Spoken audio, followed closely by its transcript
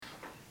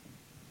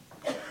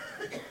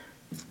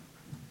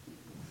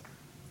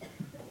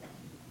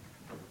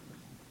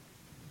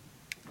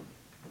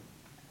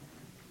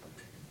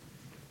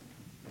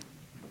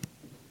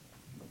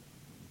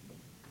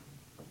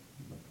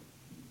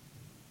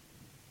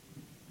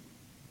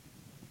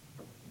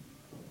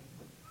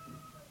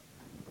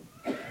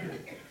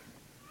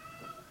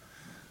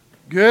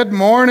Good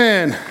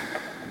morning.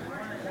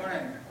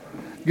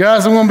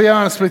 Guys, I'm going to be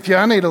honest with you.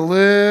 I need a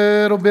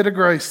little bit of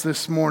grace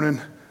this morning.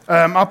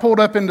 I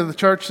pulled up into the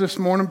church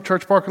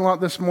parking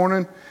lot this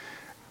morning,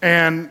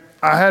 and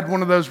I had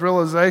one of those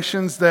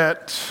realizations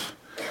that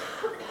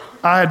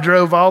I had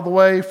drove all the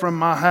way from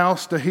my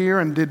house to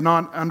here and did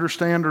not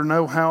understand or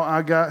know how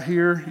I got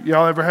here.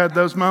 Y'all ever had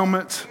those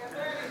moments?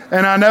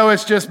 And I know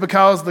it's just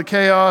because of the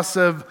chaos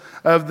of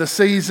the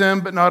season,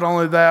 but not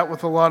only that,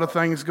 with a lot of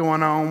things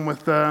going on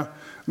with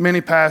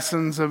many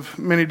passings of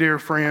many dear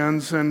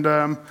friends. And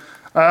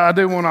I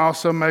do want to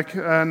also make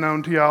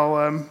known to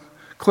y'all,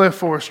 Cliff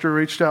Forrester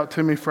reached out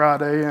to me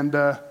Friday, and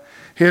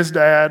his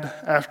dad,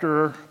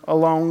 after a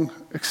long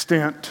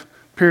extent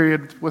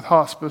period with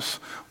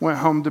hospice, went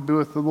home to be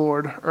with the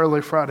Lord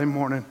early Friday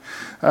morning.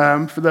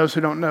 For those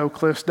who don't know,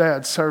 Cliff's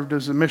dad served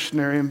as a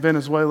missionary in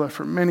Venezuela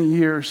for many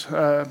years.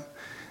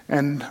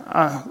 And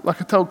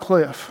like I told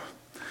Cliff,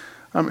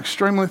 I'm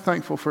extremely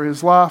thankful for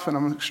his life, and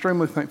I'm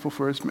extremely thankful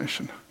for his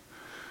mission.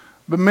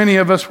 But many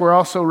of us were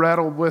also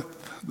rattled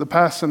with the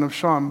passing of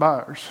Sean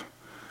Byers.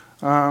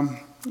 A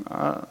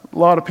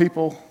lot of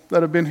people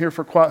that have been here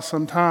for quite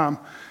some time,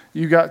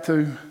 you got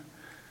to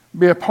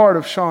be a part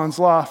of Sean's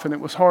life, and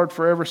it was hard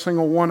for every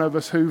single one of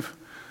us who've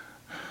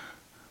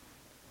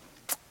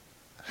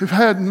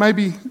had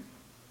maybe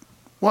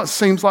what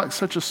seems like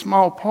such a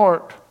small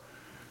part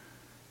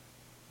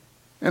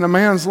in a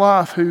man's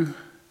life who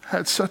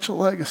had such a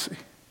legacy.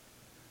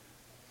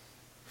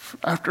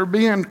 After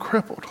being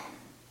crippled,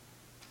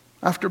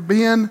 after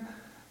being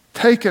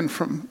taken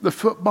from the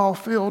football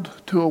field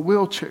to a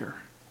wheelchair,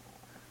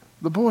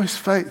 the boy's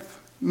faith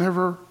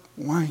never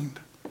waned.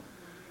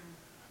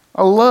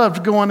 I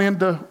loved going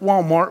into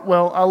Walmart.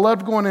 Well, I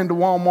loved going into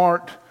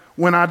Walmart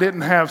when I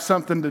didn't have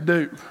something to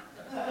do.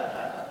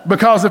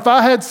 Because if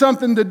I had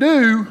something to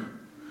do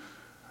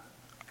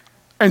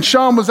and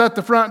Sean was at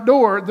the front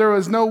door, there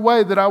was no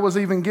way that I was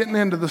even getting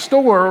into the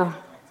store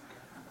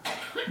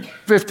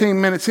 15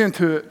 minutes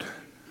into it.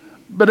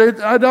 But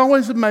it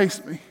always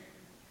amazed me.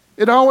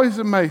 It always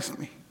amazed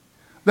me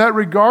that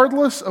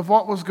regardless of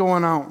what was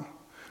going on,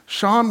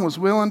 Sean was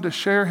willing to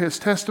share his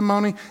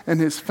testimony and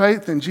his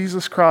faith in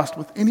Jesus Christ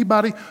with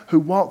anybody who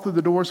walked through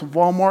the doors of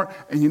Walmart.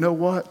 And you know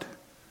what?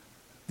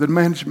 The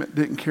management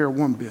didn't care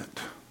one bit.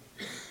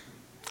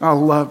 I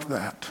loved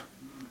that.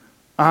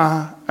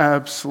 I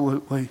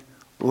absolutely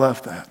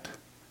loved that.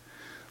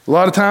 A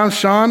lot of times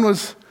Sean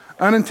was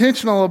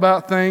unintentional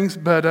about things,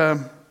 but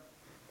at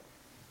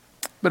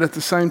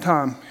the same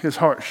time, his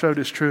heart showed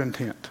his true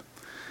intent.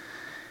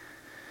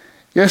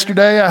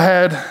 Yesterday, I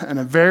had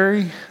a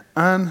very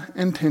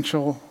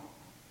unintentional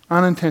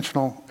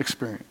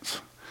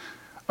experience.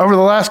 Over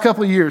the last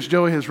couple of years,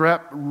 Joey has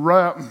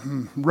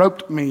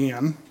roped me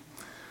in.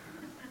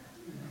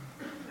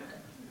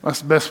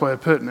 That's the best way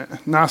of putting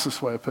it,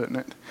 nicest way of putting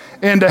it.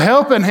 And to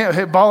help him,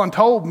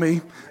 voluntold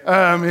me,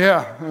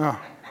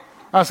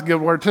 that's a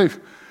good word too.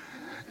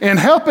 And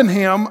helping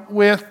him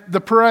with the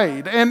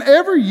parade. And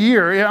every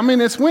year, I mean,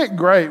 it's went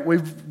great.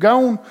 We've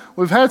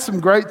had some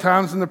great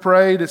times in the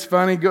parade. It's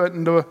funny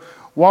getting to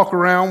walk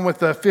around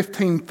with a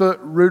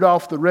 15-foot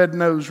Rudolph the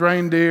Red-Nosed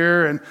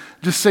Reindeer and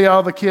just see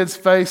all the kids'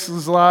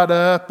 faces light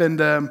up. And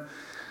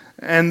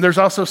there's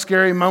also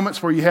scary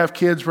moments where you have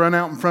kids run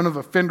out in front of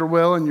a fender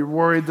well and you're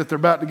worried that they're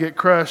about to get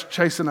crushed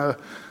chasing a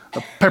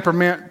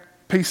peppermint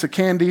piece of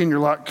candy, and you're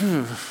like,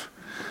 ugh.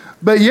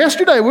 But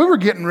yesterday we were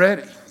getting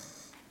ready.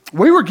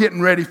 We were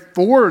getting ready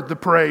for the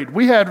parade.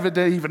 We hadn't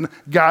even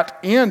got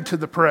into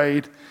the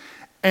parade,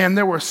 and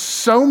there were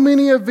so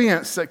many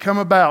events that come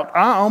about.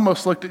 I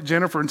almost looked at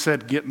Jennifer and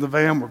said, get in the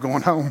van, we're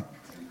going home.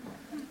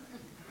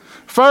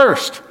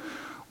 First,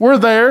 we're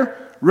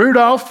there.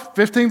 Rudolph,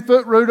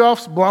 15-foot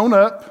Rudolph's blown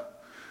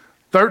up.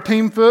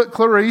 13-foot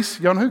Clarice.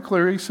 Y'all know who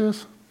Clarice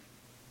is?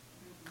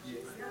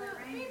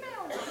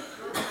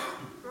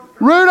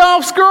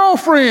 Rudolph's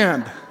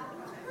girlfriend.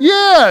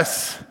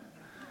 Yes.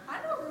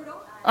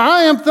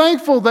 I am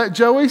thankful that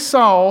Joey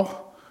saw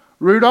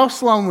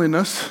Rudolph's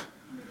loneliness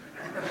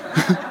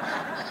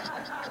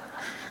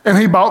and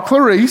he bought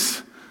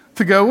Clarice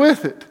to go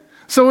with it.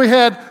 So we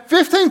had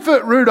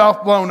 15-foot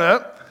Rudolph blown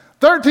up,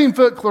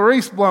 13-foot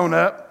Clarice blown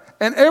up,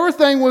 and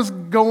everything was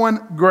going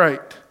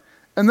great.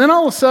 And then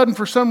all of a sudden,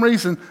 for some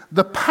reason,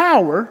 the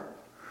power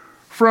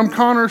from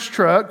Connor's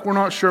truck, we're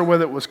not sure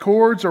whether it was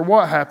cords or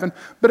what happened,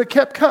 but it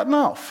kept cutting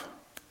off.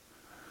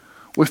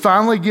 We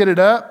finally get it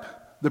up.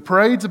 The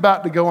parade's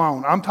about to go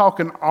on. I'm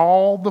talking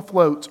all the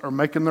floats are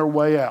making their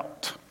way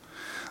out.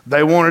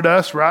 They wanted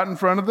us right in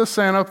front of the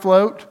Santa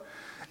float.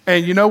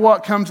 And you know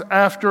what comes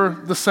after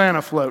the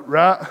Santa float,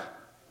 right?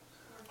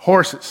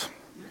 Horses.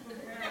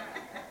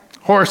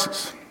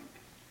 Horses.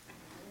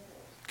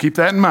 Keep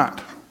that in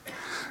mind.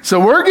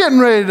 So we're getting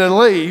ready to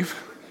leave,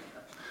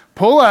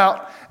 pull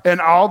out, and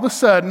all of a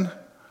sudden,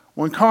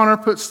 when Connor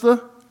puts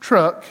the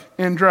truck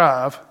in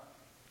drive,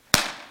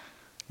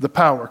 the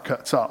power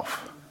cuts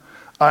off.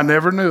 I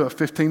never knew a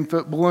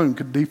 15-foot balloon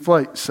could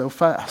deflate so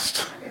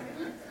fast.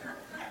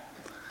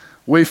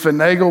 We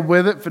finagled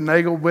with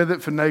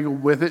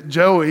it.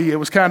 Joey, it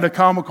was kind of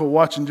comical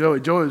watching Joey.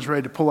 Joey was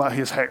ready to pull out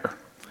his hair.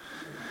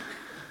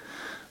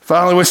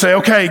 Finally, we say,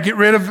 okay, get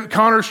rid of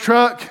Connor's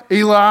truck.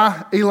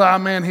 Eli,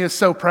 man, he is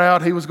so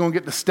proud. He was going to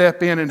get to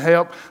step in and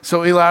help.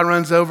 So Eli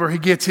runs over. He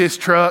gets his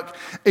truck.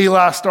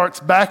 Eli starts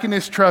backing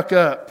his truck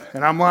up,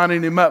 and I'm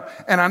lining him up.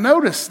 And I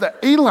noticed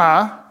that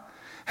Eli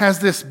has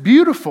this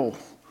beautiful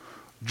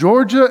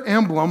Georgia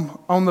emblem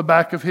on the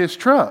back of his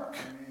truck.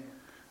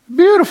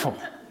 Beautiful.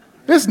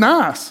 It's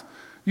nice.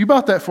 You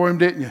bought that for him,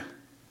 didn't you?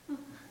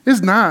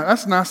 It's nice.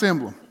 That's a nice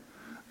emblem.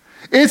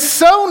 It's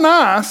so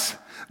nice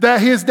that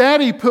his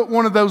daddy put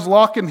one of those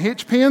lock and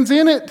hitch pins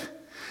in it.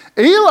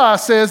 Eli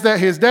says that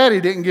his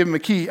daddy didn't give him a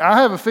key.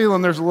 I have a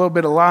feeling there's a little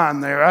bit of line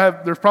there.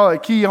 There's probably a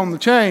key on the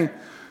chain.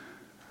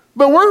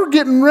 But we're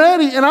getting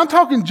ready, and I'm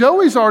talking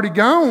Joey's already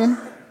gone,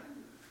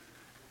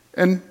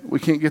 and we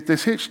can't get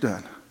this hitch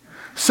done.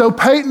 So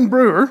Peyton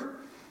Brewer,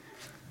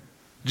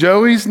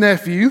 Joey's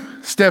nephew,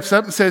 steps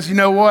up and says, you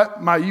know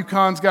what? My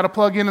Yukon's got a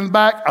plug in the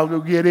back. I'll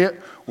go get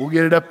it. We'll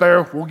get it up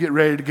there. We'll get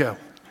ready to go.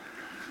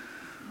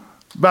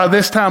 By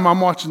this time, I'm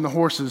watching the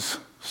horses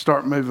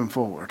start moving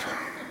forward.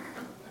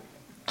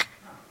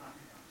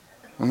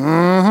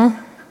 Peyton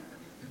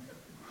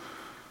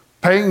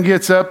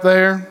gets up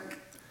there.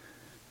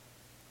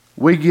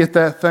 We get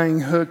that thing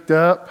hooked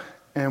up,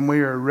 and we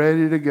are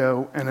ready to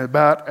go. And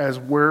about as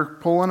we're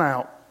pulling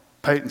out,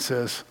 Peyton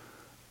says,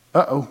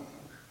 uh-oh.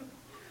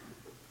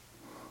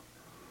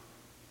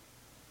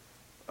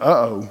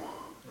 Uh-oh.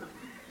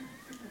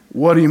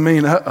 What do you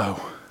mean,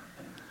 uh-oh?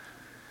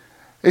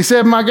 He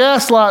said, my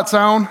gas light's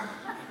on.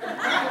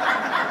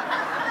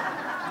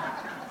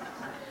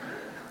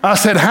 I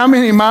said, how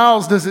many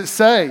miles does it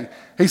say?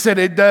 He said,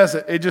 it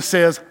doesn't. It just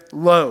says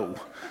low.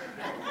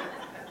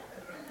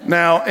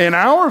 Now, in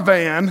our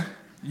van,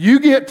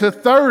 you get to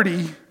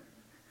 30,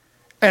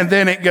 and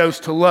then it goes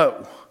to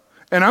low.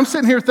 And I'm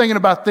sitting here thinking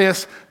about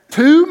this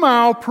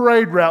 2-mile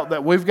parade route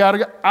that we've got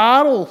to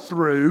idle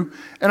through,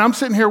 and I'm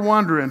sitting here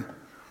wondering,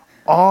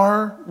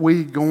 are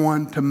we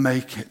going to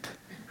make it?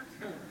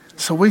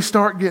 So we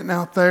start getting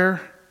out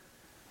there.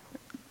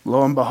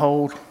 Lo and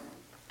behold,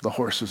 the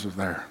horses are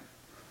there.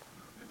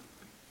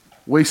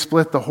 We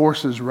split the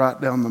horses right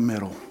down the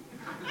middle.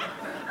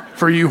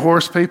 For you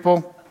horse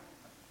people,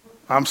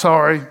 I'm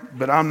sorry,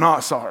 but I'm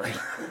not sorry.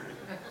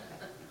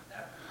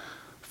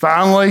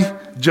 Finally,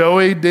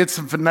 Joey did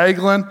some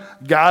finagling,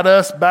 got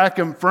us back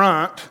in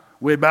front.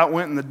 We about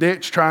went in the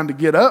ditch trying to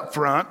get up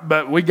front,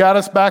 but we got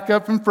us back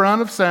up in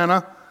front of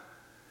Santa.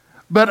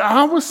 But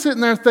I was sitting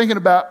there thinking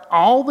about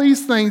all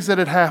these things that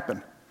had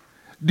happened.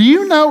 Do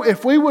you know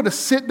if we would have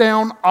sit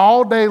down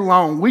all day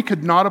long, we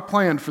could not have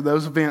planned for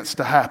those events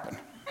to happen?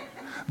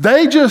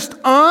 They just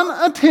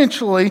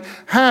unintentionally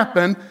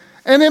happened,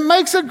 and it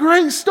makes a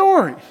great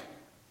story.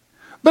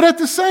 But at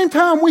the same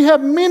time, we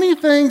have many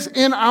things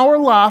in our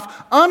life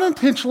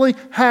unintentionally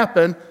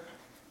happen,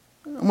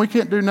 and we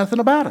can't do nothing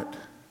about it.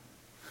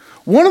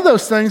 One of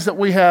those things that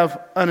we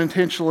have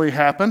unintentionally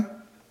happen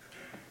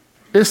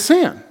is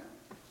sin.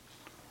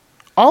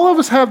 All of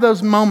us have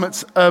those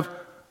moments of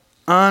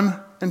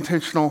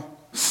unintentional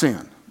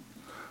sin,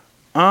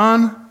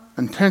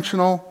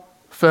 unintentional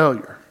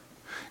failure.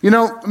 You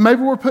know,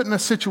 maybe we're put in a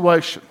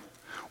situation.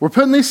 We're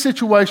put in these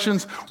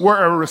situations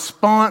where a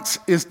response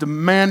is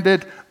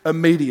demanded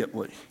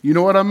immediately. You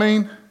know what I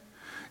mean?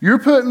 You're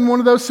put in one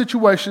of those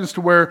situations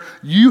to where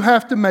you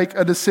have to make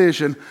a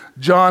decision,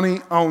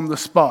 Johnny, on the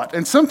spot.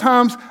 And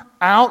sometimes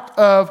out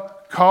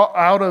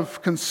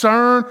of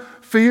concern,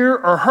 fear,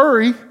 or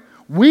hurry,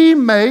 we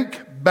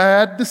make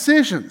bad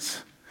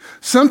decisions.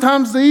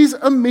 Sometimes these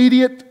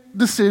immediate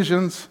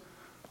decisions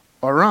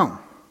are wrong.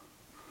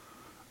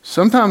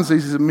 Sometimes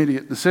these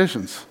immediate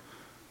decisions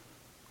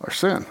are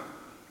sin.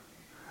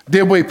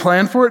 Did we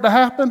plan for it to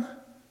happen?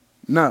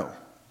 No.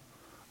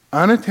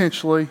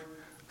 Unintentionally,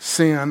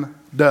 sin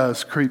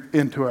does creep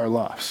into our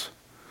lives.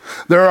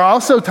 There are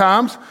also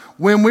times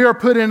when we are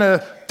put in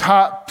a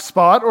tight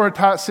spot or a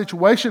tight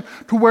situation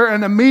to where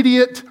an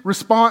immediate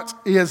response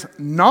is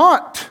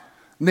not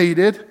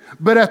needed,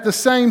 but at the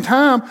same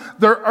time,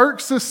 there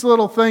irks this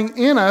little thing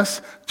in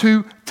us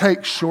to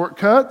take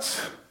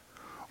shortcuts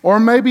or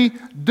maybe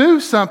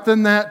do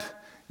something that,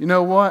 you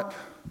know what,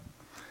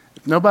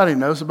 if nobody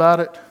knows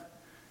about it,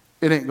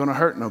 it ain't going to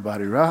hurt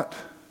nobody, right?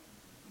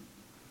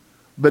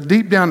 But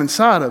deep down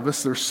inside of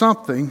us, there's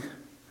something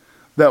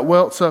that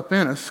welts up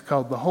in us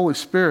called the Holy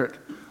Spirit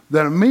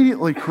that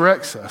immediately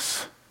corrects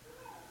us.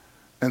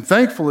 And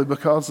thankfully,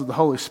 because of the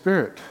Holy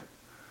Spirit,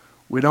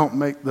 we don't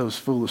make those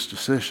foolish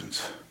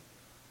decisions.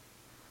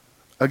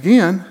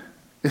 Again,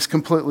 it's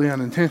completely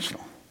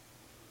unintentional.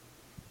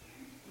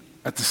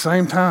 At the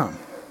same time,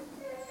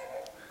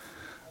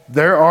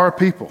 there are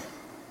people,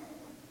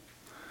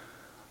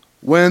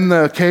 when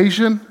the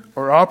occasion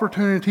or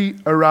opportunity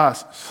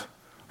arises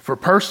for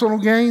personal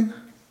gain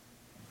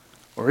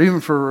or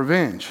even for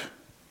revenge,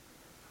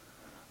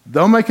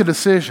 they'll make a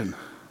decision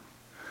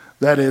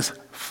that is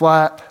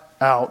flat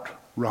out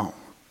wrong.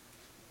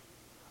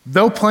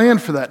 They'll plan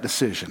for that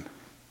decision.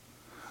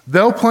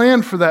 They'll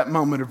plan for that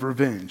moment of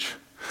revenge.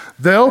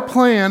 They'll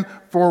plan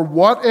for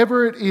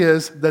whatever it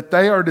is that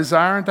they are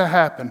desiring to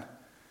happen,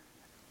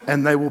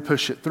 and they will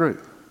push it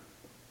through.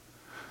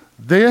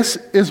 This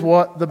is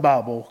what the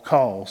Bible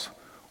calls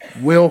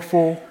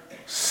willful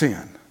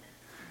sin,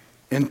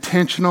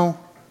 intentional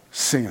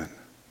sin.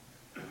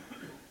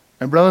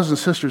 And brothers and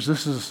sisters,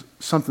 this is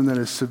something that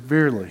is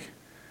severely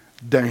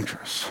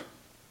dangerous.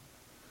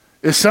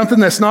 It's something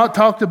that's not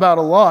talked about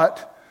a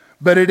lot,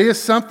 but it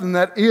is something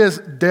that is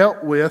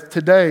dealt with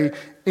today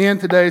in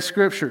today's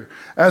scripture.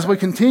 As we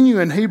continue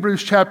in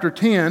Hebrews chapter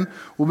 10,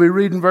 we'll be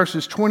reading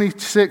verses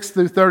 26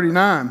 through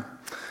 39.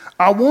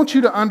 I want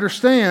you to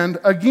understand,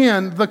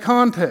 again, the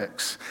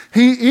context.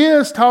 He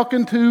is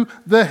talking to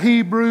the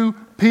Hebrew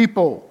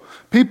people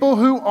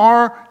who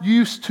are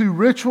used to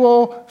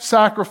ritual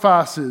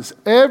sacrifices.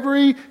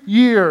 Every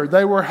year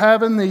they were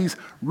having these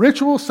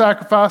ritual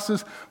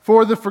sacrifices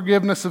for the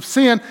forgiveness of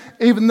sin,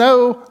 even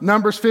though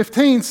Numbers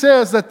 15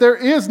 says that there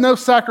is no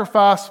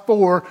sacrifice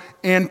for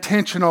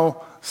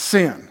intentional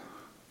sin.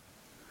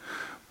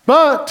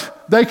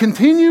 But they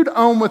continued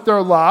on with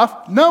their life,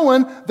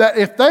 knowing that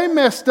if they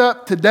messed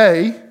up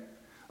today,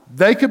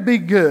 they could be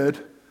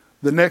good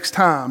the next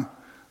time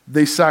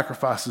these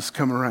sacrifices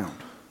come around.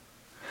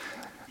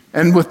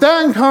 And with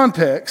that in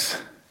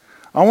context,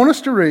 I want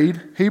us to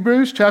read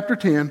Hebrews chapter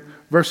 10,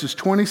 verses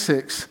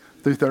 26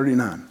 through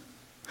 39.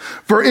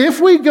 For if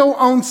we go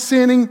on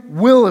sinning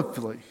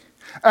willfully,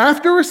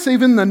 after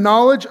receiving the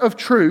knowledge of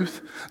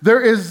truth,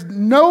 there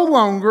no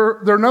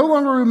longer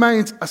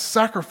remains a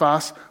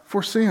sacrifice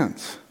for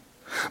sins,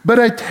 but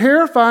a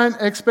terrifying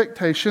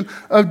expectation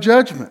of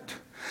judgment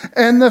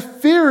and the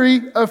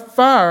fury of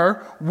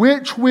fire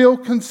which will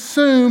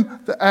consume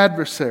the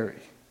adversary.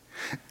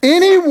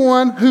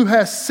 Anyone who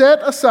has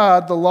set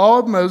aside the law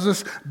of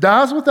Moses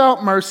dies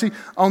without mercy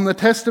on the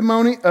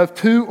testimony of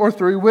 2 or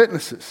 3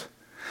 witnesses.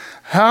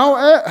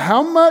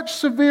 How much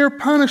severe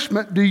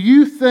punishment do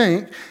you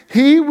think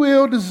he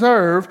will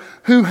deserve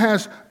who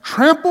has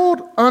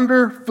trampled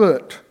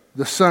underfoot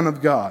the Son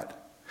of God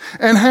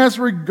and has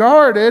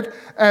regarded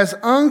as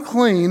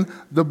unclean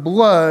the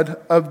blood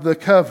of the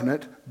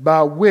covenant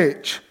by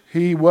which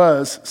he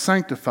was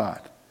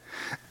sanctified,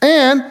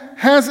 and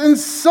has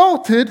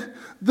insulted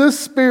the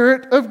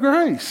Spirit of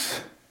grace?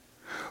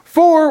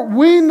 For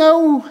we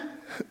know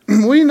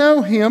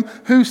him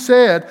who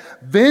said,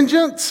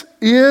 vengeance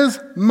is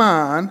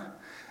mine,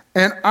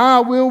 and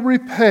I will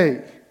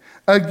repay.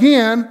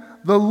 Again,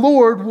 the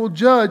Lord will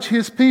judge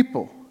his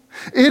people.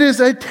 It is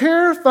a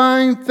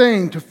terrifying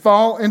thing to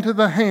fall into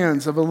the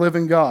hands of a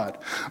living God.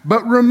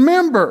 But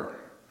remember,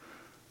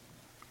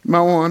 you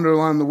might want to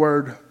underline the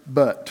word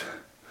but.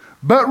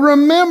 But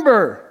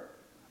remember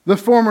the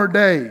former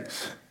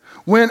days,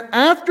 when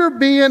after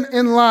being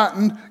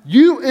enlightened,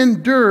 you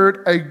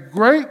endured a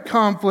great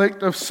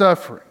conflict of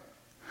suffering,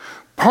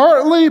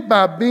 partly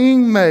by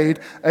being made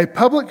a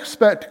public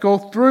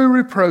spectacle through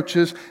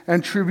reproaches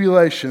and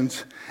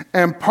tribulations,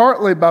 and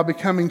partly by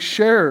becoming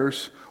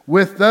sharers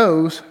with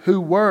those who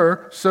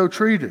were so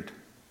treated.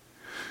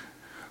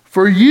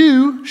 For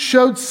you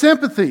showed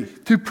sympathy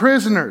to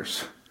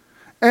prisoners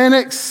and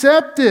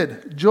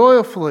accepted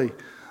joyfully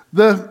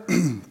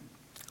the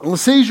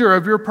seizure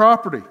of your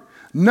property,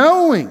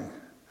 knowing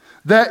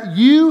that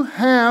you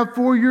have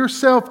for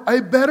yourself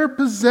a better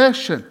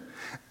possession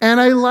and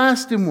a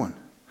lasting one.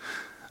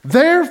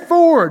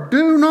 Therefore,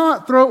 do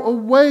not throw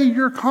away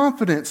your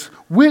confidence,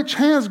 which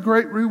has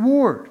great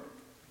reward.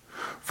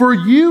 For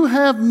you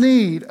have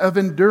need of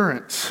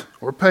endurance,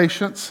 or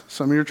patience,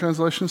 some of your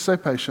translations say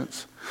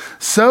patience,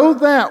 so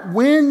that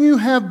when you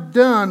have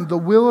done the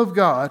will of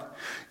God,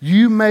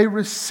 you may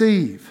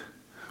receive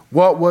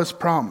what was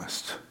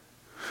promised.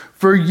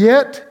 For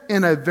yet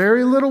in a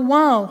very little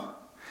while,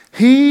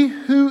 he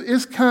who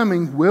is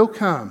coming will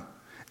come,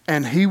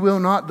 and he will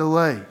not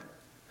delay.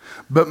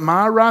 But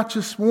my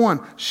righteous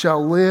one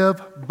shall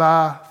live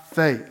by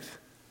faith.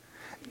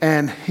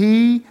 And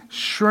if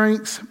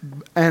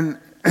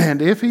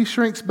he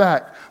shrinks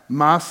back,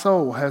 my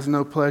soul has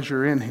no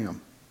pleasure in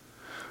him.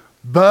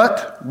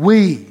 But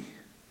we,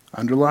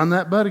 underline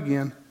that but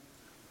again,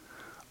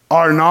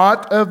 are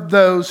not of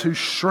those who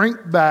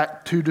shrink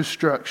back to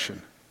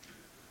destruction,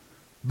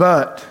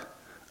 but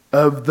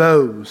of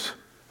those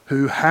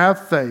who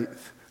have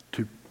faith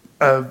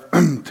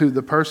to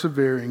the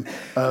persevering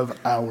of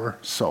our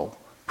soul.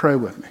 Pray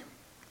with me.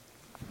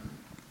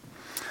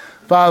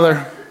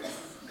 Father,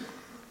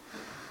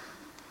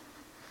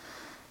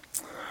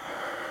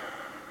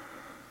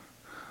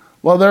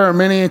 while there are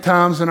many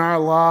times in our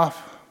life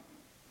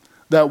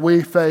that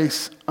we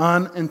face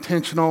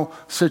unintentional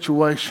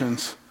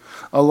situations,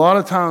 a lot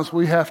of times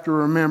we have to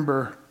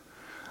remember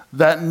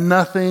that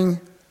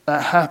nothing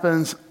that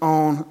happens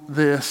on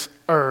this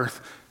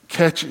earth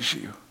catches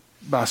you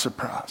by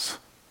surprise.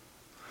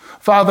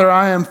 Father,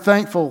 I am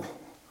thankful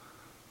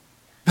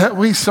that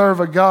we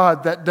serve a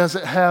God that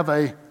doesn't have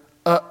a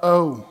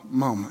uh-oh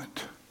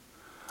moment.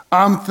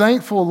 I'm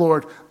thankful,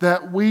 Lord,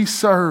 that we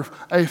serve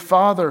a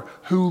Father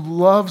who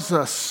loves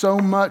us so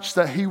much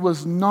that he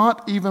was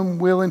not even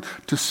willing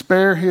to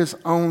spare his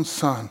own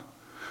Son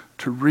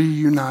to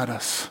reunite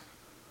us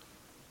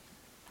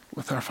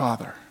with our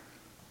Father.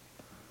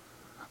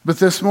 But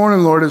this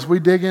morning, Lord, as we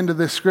dig into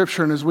this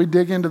scripture and as we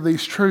dig into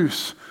these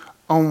truths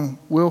on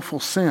willful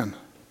sin,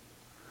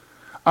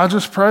 I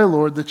just pray,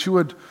 Lord, that you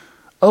would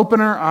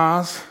open our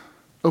eyes,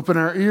 open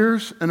our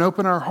ears, and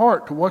open our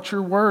heart to what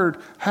your word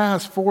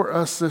has for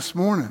us this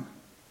morning.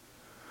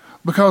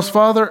 Because,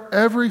 Father,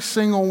 every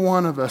single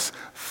one of us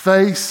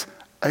face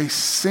a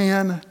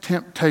sin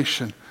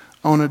temptation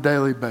on a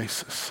daily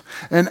basis.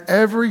 And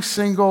every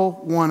single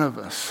one of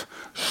us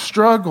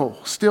struggle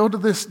still to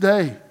this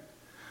day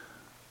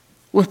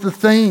with the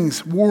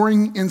things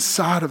warring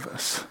inside of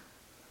us.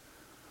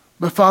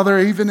 But Father,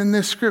 even in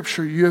this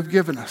scripture you have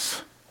given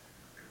us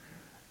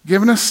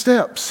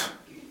steps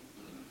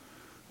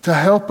to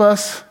help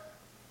us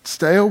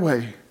stay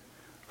away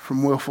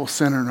from willful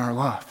sin in our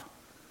life.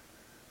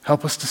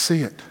 Help us to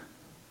see it.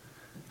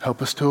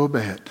 Help us to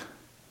obey it.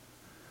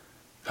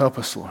 Help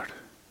us, Lord.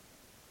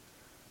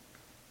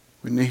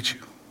 We need you.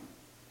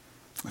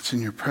 It's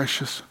in your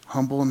precious,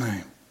 humble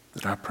name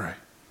that I pray.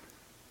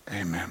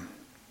 Amen.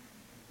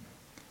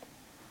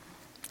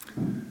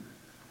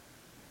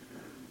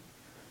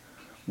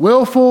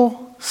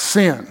 Willful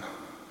sin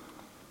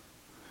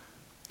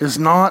is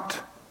not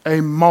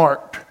a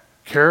marked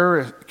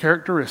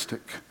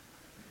characteristic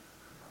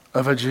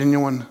of a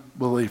genuine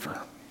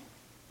believer.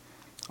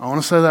 I want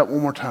to say that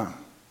one more time.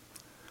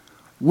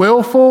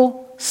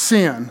 Willful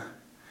sin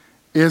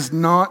is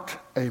not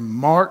a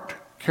marked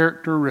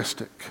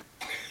characteristic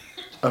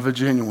of a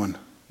genuine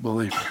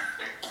believer.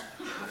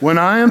 When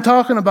I am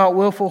talking about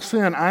willful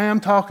sin, I am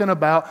talking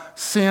about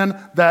sin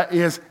that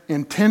is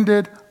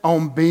intended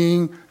on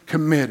being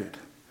committed.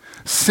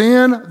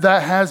 Sin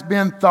that has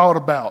been thought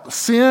about.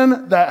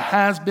 Sin that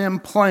has been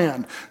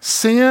planned.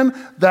 Sin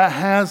that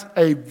has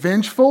a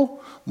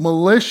vengeful,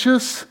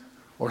 malicious,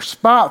 or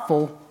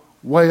spiteful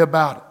way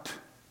about it.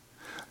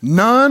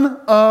 None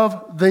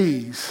of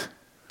these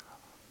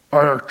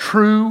are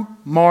true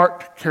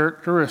marked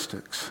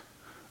characteristics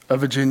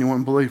of a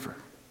genuine believer.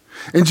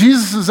 In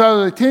Jesus'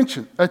 other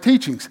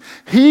teachings,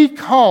 he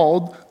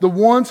called the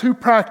ones who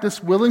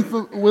practice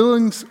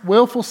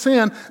willful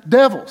sin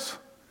devils.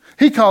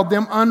 He called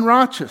them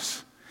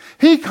unrighteous.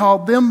 He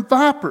called them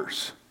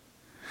vipers.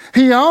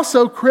 He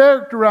also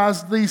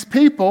characterized these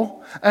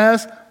people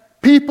as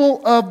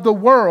people of the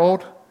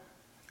world,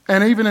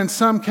 and even in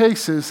some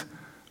cases,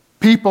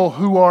 people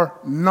who are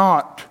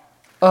not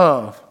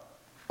of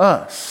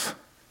us.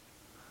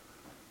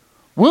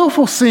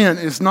 Willful sin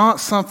is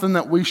not something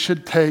that we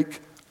should take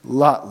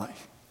lightly.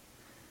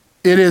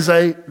 It is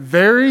a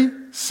very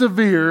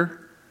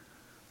severe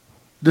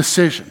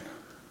decision.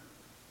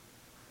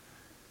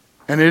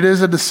 And it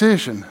is a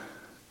decision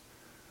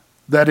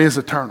that is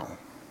eternal.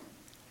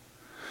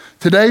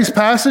 Today's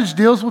passage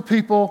deals with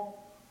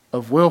people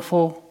of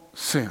willful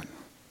sin.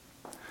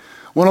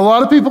 When a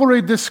lot of people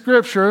read this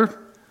scripture,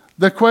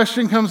 the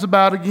question comes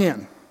about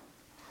again.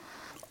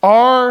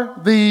 Are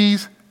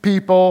these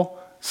people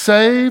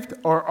saved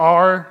or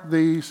are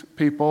these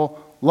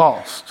people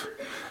lost?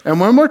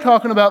 And when we're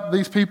talking about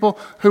these people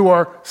who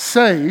are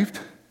saved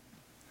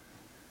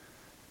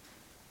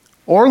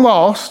or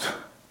lost,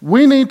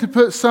 we need to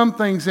put some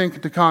things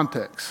into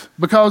context.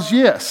 Because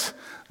yes,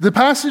 the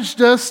passage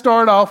does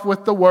start off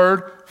with the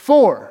word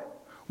for,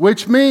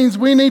 which means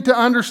we need to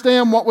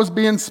understand what was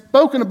being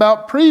spoken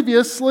about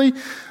previously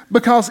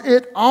because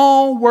it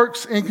all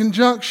works in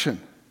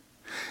conjunction.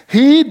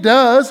 He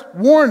does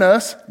warn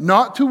us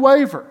not to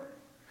waver.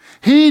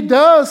 He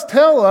does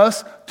tell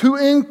us to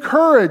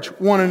encourage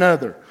one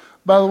another.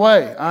 By the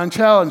way, I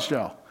challenged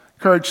y'all.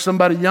 Encourage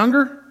somebody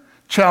younger,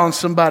 challenge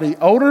somebody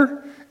older,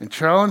 and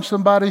challenge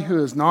somebody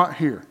who is not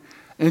here.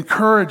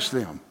 Encourage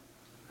them.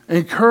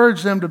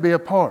 Encourage them to be a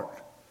part.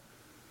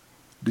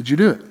 Did you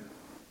do it?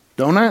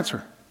 Don't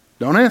answer.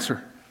 Don't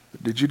answer.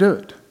 But did you do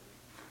it?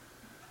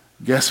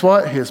 Guess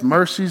what? His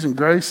mercies and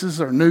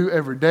graces are new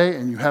every day,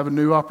 and you have a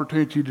new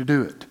opportunity to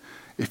do it.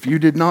 If you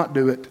did not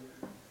do it,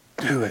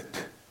 do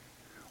it.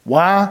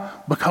 Why?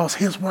 Because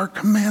his word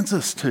commands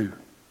us to.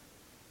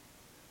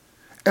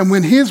 And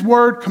when his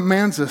word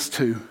commands us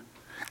to,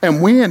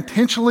 and we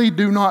intentionally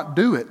do not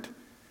do it,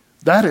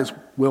 that is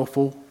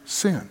willful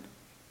sin.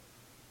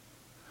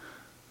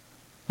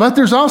 But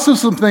there's also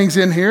some things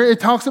in here. It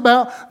talks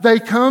about they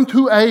come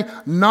to a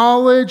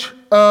knowledge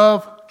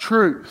of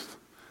truth.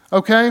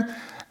 Okay?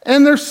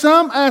 And there's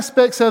some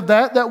aspects of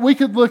that we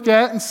could look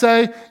at and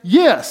say,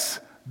 yes,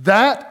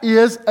 that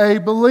is a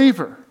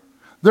believer.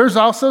 There's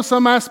also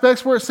some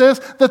aspects where it says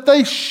that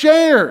they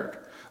shared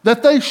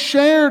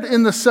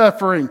in the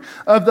suffering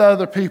of the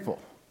other people.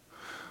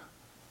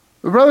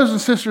 But brothers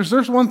and sisters,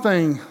 there's one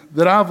thing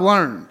that I've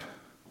learned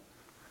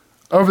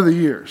over the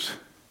years.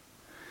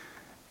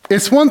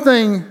 It's one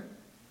thing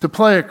to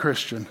play a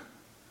Christian,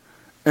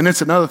 and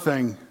it's another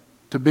thing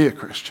to be a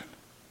Christian.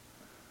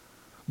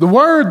 The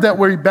word that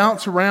we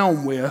bounce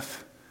around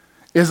with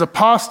is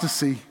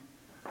apostasy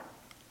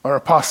or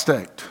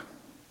apostate.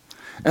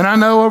 And I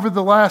know over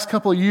the last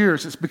couple of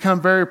years it's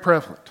become very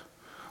prevalent.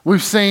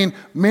 We've seen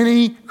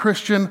many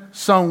Christian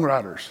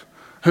songwriters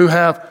who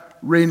have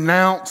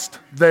renounced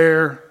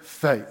their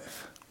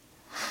faith.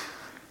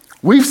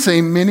 We've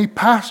seen many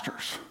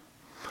pastors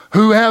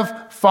who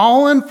have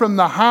fallen from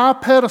the high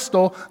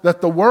pedestal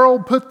that the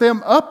world put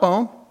them up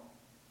on,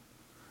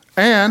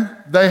 and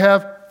they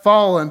have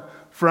fallen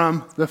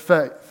from the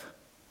faith.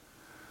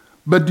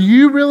 But do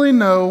you really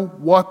know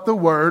what the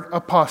word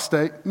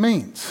apostate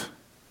means?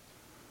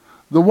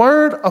 The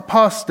word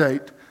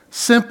apostate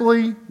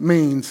simply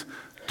means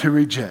to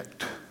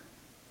reject.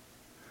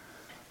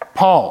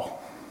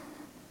 Paul,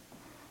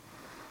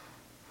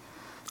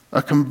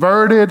 a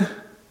converted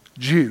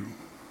Jew,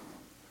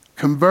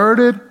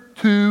 converted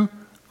to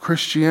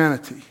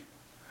Christianity,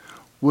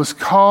 was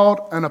called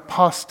an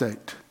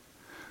apostate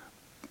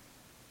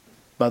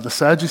by the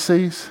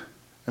Sadducees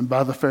and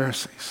by the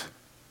Pharisees.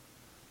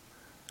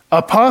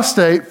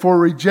 Apostate for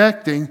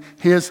rejecting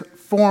his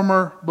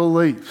former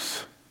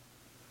beliefs.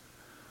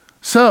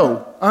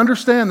 So,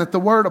 understand that the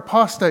word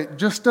apostate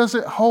just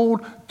doesn't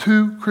hold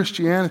to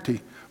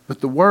Christianity,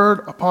 but the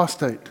word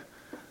apostate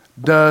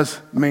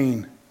does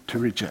mean to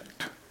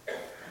reject.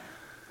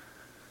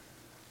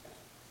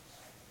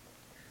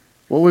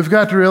 What we've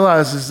got to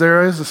realize is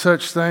there is a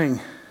such thing.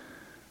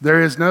 There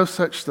is no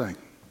such thing.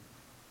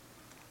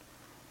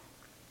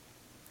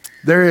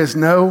 There is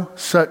no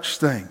such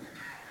thing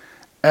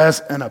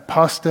as an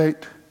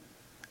apostate,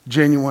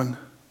 genuine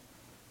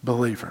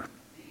believer.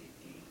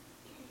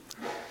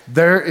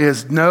 There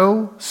is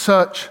no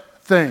such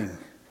thing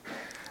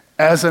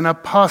as an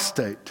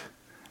apostate,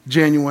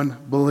 genuine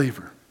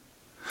believer.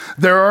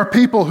 There are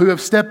people who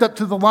have stepped up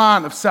to the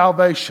line of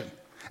salvation.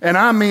 And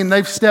I mean,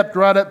 they've stepped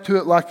right up to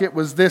it like it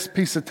was this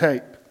piece of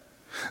tape.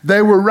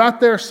 They were right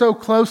there so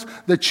close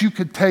that you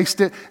could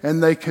taste it,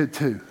 and they could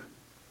too.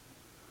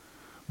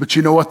 But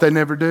you know what they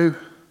never do?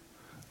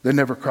 They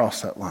never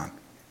cross that line.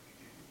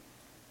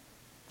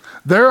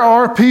 There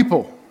are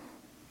people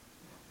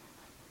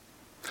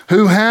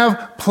who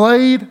have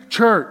played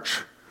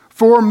church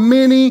for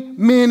many,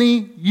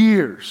 many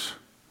years,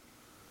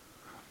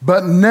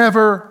 but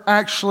never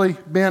actually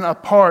been a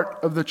part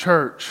of the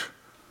church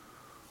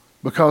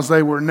because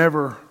they were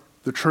never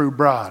the true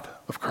bride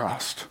of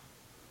Christ.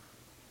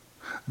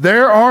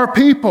 There are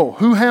people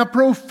who have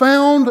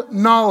profound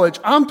knowledge.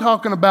 I'm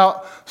talking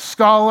about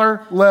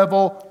scholar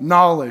level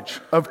knowledge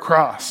of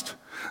Christ.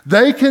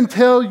 They can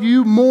tell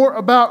you more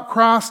about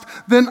Christ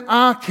than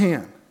I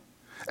can.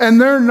 And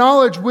their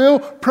knowledge will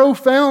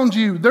profound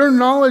you. Their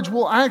knowledge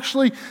will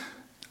actually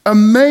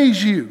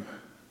amaze you.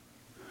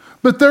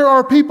 But there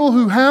are people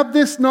who have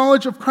this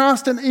knowledge of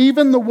Christ and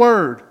even the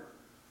Word,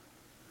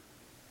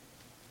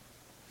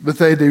 but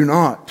they do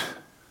not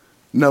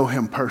know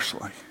Him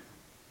personally.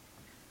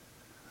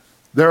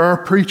 There are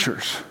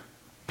preachers,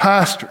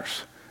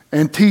 pastors,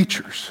 and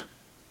teachers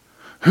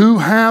who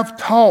have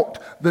taught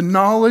the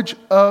knowledge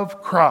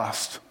of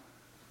Christ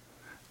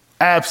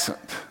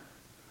absent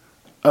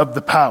of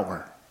the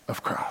power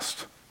of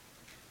Christ.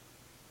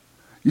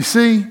 You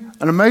see,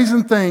 an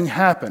amazing thing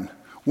happened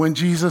when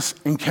Jesus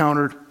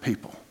encountered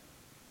people.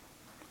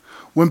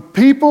 When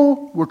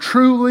people were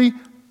truly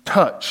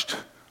touched,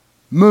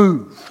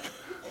 moved,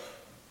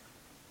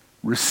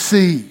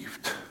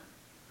 received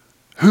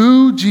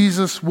who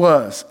Jesus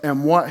was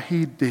and what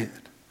He did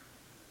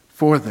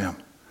for them,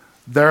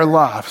 their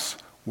lives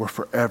were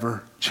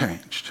forever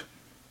changed.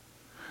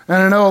 And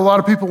I know a lot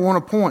of people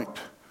want to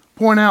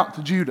point out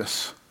to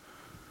Judas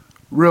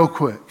real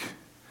quick.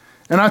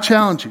 And I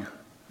challenge you,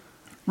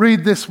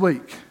 read this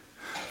week.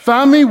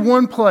 Find me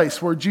one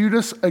place where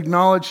Judas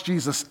acknowledged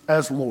Jesus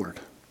as Lord.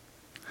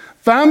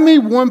 Find me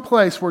one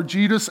place where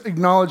Judas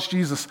acknowledged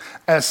Jesus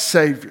as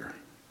Savior.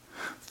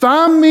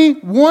 Find me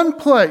one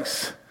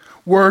place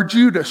where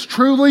Judas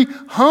truly,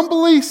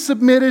 humbly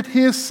submitted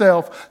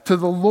himself to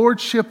the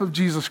lordship of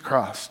Jesus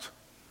Christ.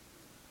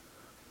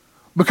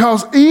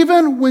 Because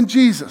even when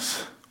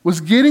Jesus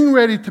was getting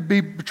ready to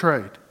be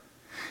betrayed,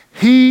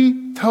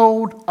 He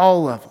told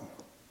all of them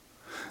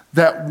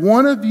that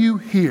one of you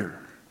here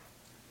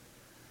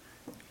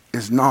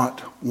is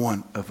not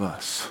one of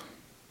us.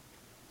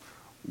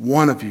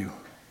 One of you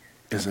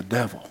is a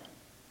devil.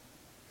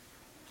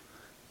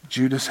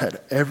 Judas had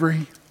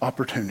every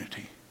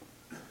opportunity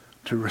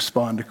to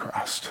respond to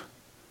Christ.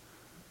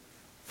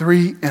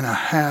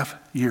 3.5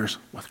 years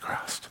with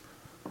Christ.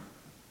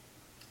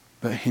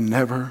 But he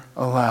never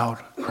allowed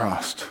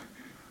Christ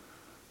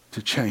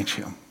to change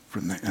him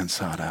from the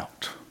inside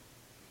out.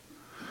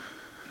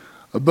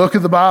 A book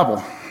of the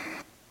Bible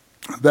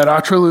that I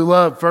truly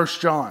love, 1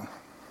 John.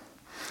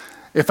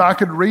 If I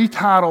could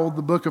retitle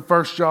the book of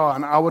 1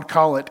 John, I would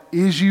call it,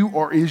 Is You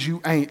or Is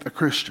You Ain't a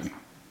Christian?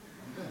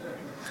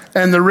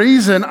 And the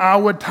reason I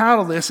would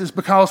title this is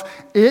because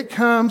it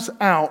comes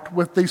out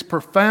with these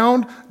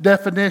profound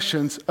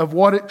definitions of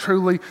what it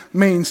truly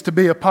means to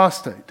be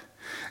apostate.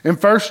 In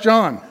 1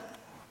 John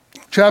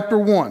chapter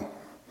 1,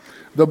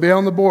 they'll be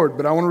on the board,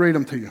 but I want to read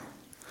them to you.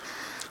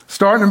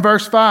 Starting in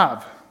verse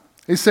 5,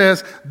 he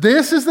says,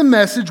 "This is the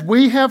message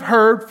we have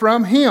heard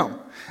from him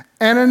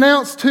and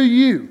announced to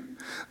you,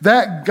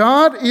 that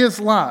God is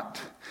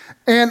light,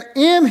 and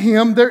in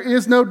him there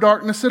is no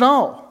darkness at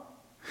all.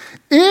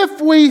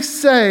 If we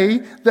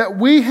say that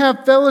we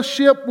have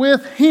fellowship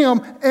with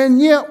him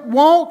and yet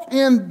walk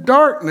in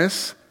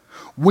darkness,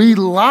 we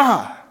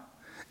lie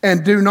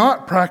and do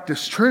not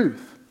practice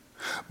truth.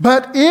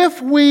 But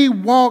if we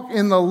walk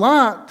in the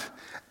light,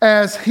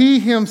 as he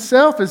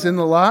himself is in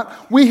the light,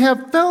 we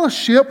have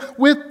fellowship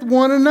with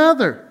one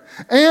another,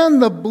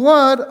 and the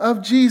blood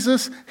of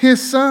Jesus,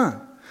 his Son,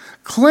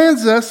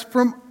 cleanse us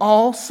from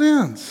all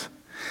sins.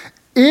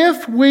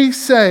 If we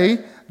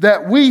say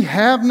that we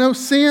have no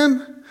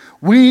sin,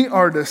 we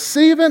are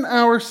deceiving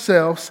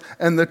ourselves,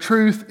 and the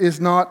truth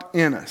is not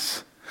in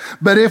us.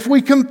 But if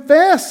we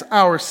confess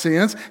our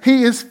sins,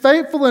 he is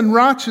faithful and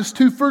righteous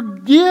to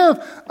forgive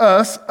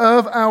us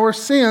of our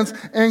sins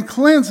and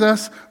cleanse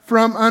us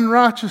from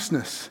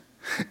unrighteousness.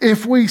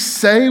 If we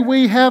say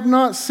we have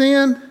not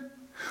sinned,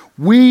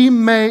 we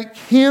make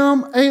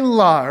him a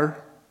liar,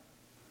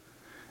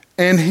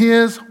 and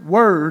his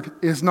word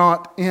is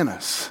not in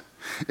us."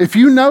 If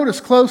you notice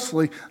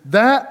closely,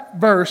 that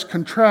verse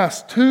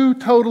contrasts two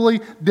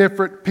totally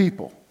different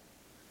people.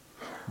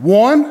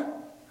 One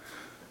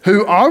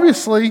who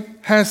obviously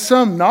has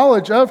some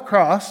knowledge of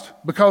Christ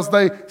because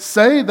they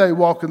say they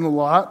walk in the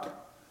light,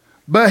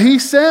 but he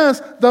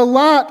says the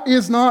light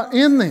is not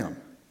in them.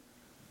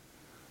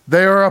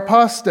 They are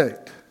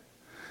apostate.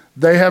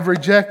 They have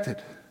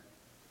rejected.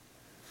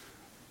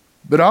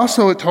 But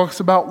also it talks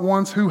about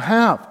ones who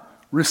have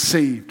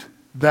received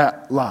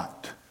that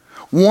light.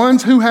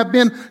 Ones who have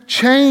been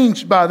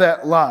changed by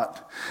that light.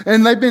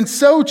 And they've been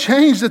so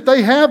changed that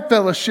they have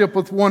fellowship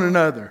with one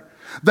another.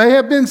 They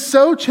have been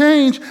so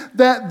changed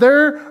that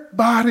their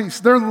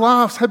bodies, their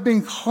lives have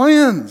been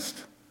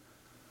cleansed.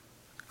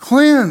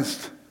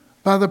 Cleansed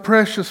by the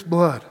precious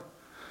blood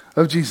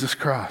of Jesus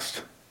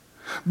Christ.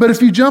 But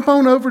if you jump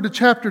on over to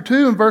chapter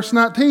 2 and verse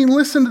 19,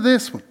 listen to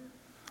this one.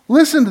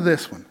 Listen to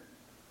this one.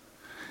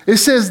 It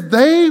says,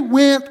 "They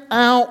went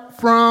out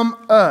from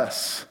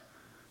us."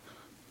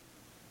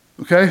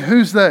 Okay,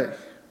 who's they?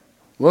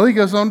 Well, he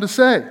goes on to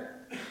say,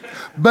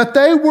 "But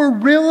they were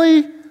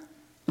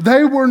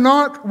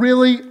not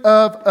really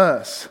of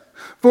us.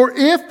 For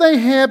if they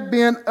had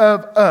been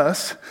of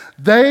us,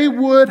 they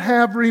would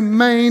have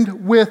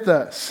remained with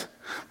us.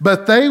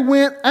 But they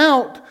went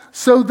out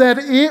so that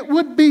it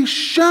would be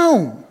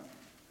shown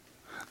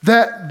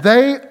that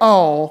they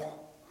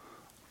all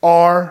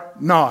are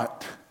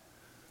not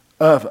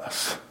of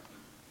us."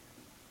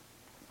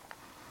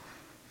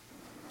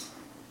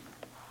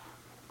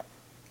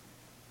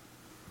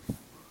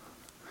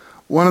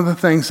 One of the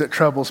things that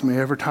troubles me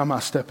every time I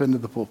step into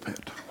the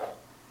pulpit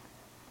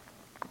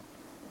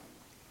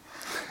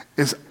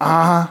is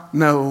I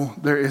know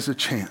there is a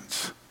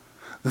chance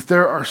that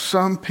there are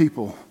some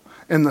people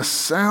in the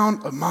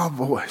sound of my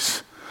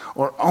voice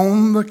or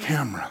on the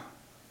camera,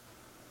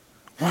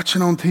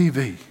 watching on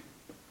TV,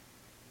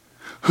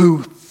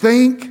 who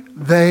think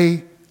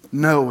they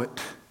know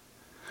it,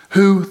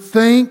 who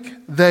think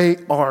they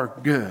are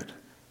good,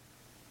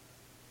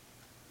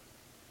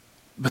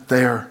 but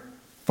they are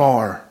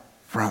far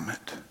from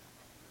it.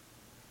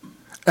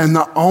 And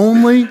the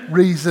only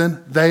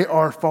reason they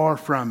are far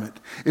from it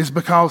is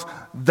because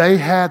they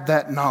had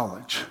that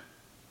knowledge.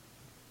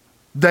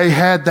 They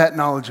had that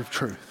knowledge of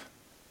truth.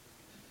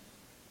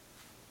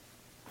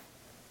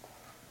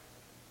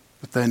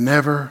 But they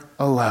never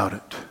allowed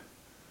it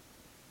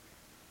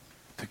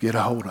to get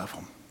a hold of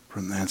them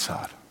from the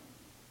inside.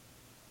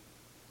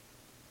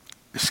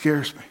 It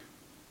scares me.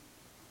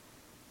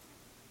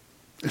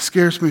 It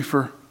scares me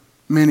for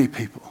many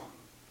people.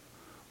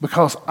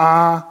 Because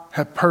I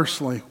have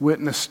personally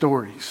witnessed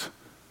stories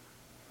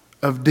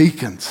of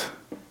deacons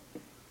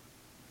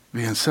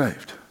being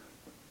saved.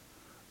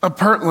 I've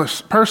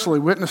personally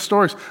witnessed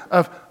stories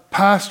of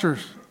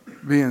pastors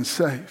being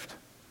saved.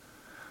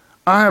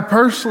 I have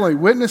personally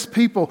witnessed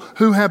people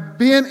who have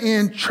been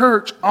in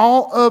church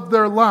all of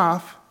their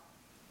life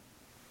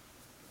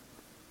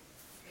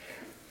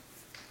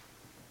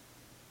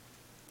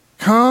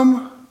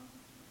come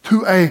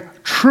to a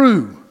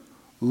true,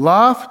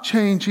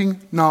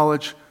 life-changing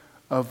knowledge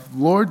of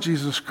Lord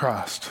Jesus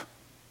Christ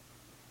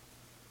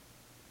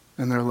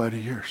in their later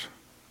years.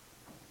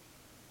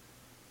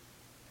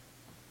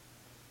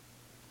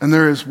 And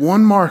there is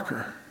one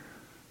marker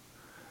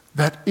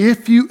that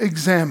if you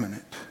examine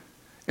it,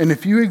 and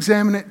if you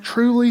examine it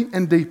truly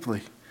and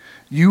deeply,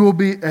 you will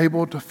be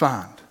able to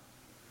find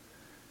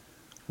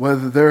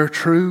whether they're a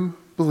true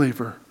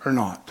believer or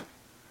not.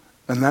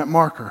 And that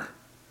marker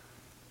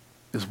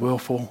is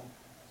willful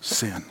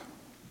sin.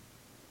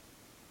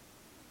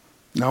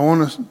 Now I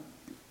want to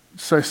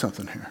say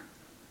something here.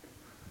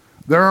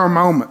 There are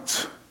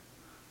moments,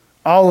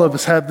 all of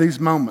us have these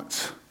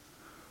moments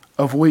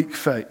of weak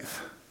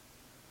faith.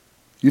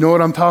 You know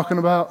what I'm talking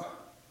about?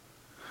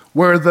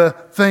 Where the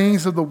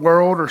things of the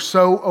world are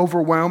so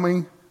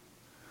overwhelming.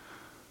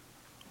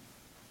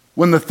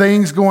 When the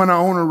things going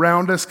on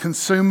around us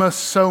consume us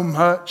so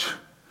much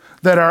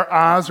that our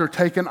eyes are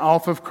taken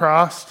off of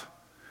Christ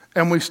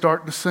and we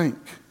start to sink.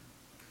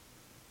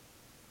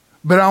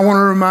 But I want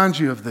to remind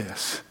you of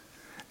this.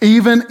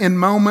 Even in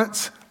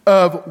moments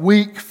of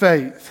weak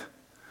faith,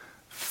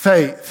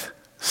 faith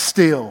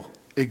still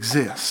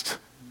exists.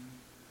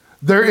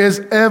 There is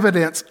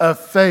evidence of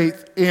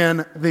faith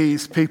in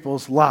these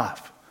people's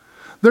life.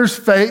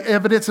 There's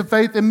evidence of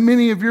faith in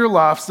many of your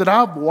lives that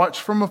I've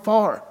watched from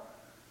afar.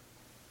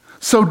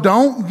 So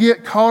don't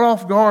get caught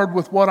off guard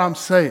with what I'm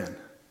saying.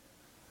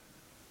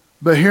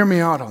 But hear me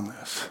out on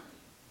this.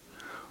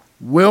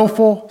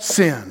 Willful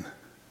sin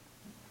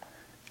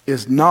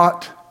is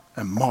not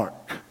a mark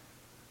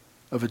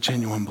of a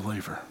genuine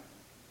believer.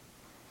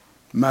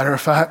 Matter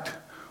of fact,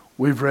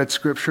 we've read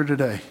scripture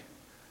today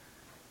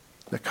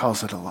that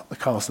calls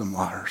them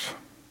liars.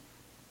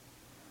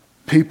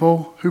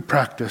 People who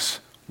practice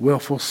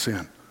willful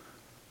sin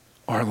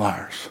are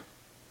liars.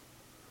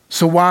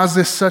 So why is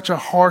this such a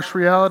harsh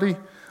reality?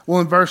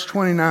 Well, in verse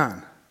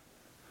 29,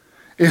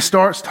 it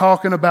starts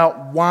talking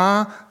about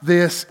why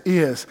this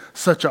is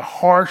such a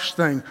harsh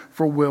thing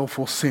for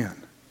willful sin.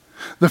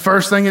 The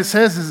first thing it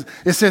says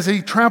is,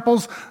 he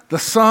tramples the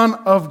Son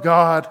of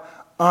God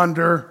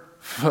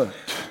underfoot.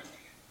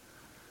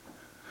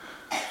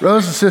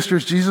 Brothers and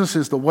sisters, Jesus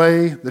is the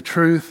way, the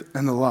truth,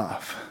 and the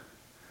life.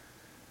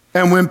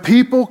 And when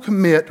people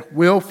commit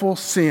willful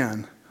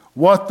sin,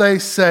 what they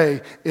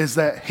say is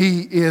that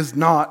he is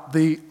not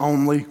the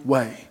only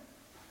way.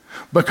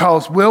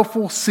 Because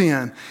willful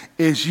sin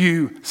is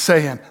you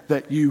saying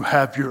that you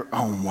have your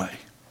own way.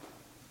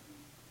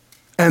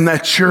 And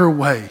that your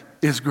way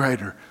is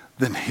greater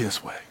than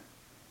his way.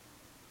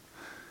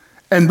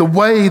 And the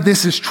way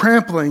this is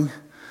trampling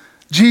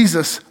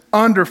Jesus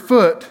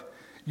underfoot,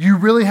 you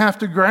really have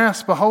to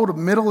grasp a hold of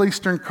Middle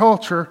Eastern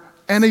culture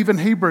and even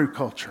Hebrew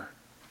culture.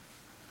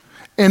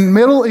 In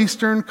Middle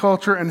Eastern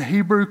culture and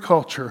Hebrew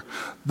culture,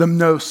 the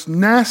most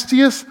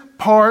nastiest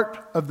part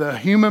of the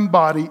human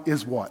body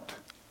is what?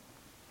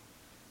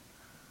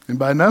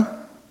 Anybody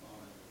know?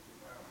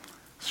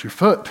 It's your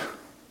foot.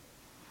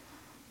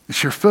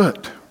 It's your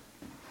foot.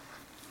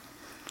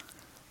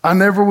 I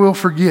never will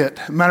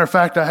forget. Matter of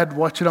fact, I had to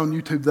watch it on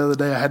YouTube the other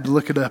day. I had to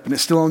look it up, and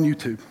it's still on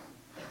YouTube.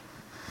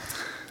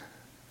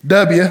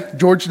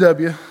 George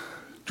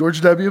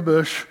W.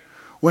 Bush,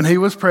 when he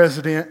was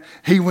president,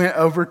 he went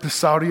over to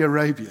Saudi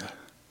Arabia.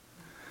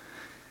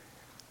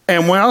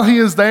 And while he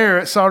was there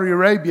at Saudi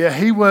Arabia,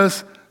 he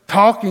was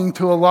talking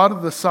to a lot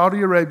of the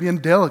Saudi Arabian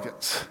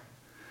delegates.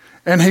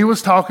 And he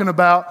was talking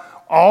about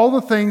all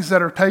the things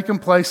that are taking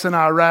place in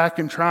Iraq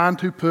and trying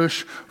to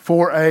push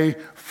for a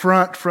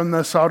front from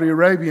the Saudi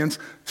Arabians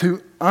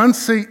to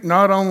unseat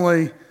not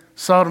only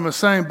Saddam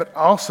Hussein, but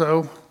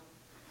also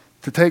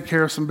to take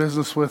care of some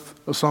business with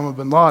Osama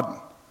bin Laden.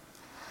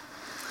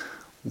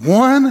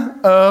 One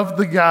of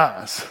the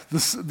guys, the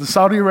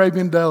Saudi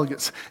Arabian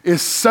delegates,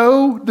 is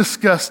so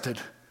disgusted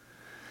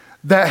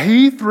that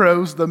he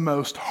throws the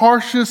most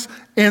harshest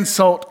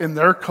insult in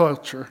their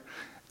culture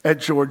at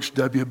George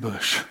W.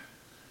 Bush.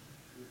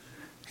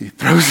 He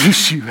throws his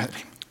shoe at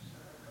him.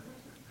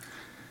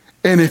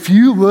 And if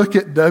you look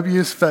at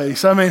W's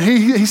face, I mean,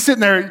 he's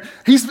sitting there,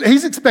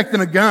 he's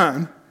expecting a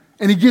gun,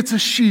 and he gets a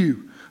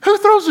shoe. Who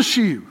throws a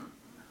shoe?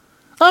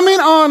 I mean,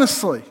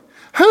 honestly,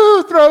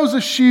 who throws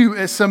a shoe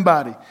at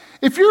somebody?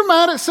 If you're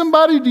mad at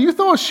somebody, do you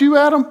throw a shoe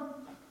at them?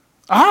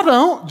 I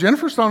don't.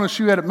 Jennifer's thrown a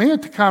shoe at me a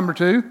time or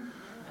two.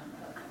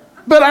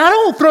 But I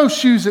don't throw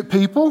shoes at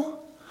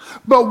people.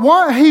 But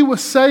what he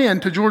was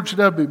saying to George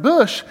W.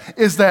 Bush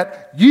is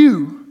that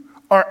you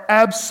are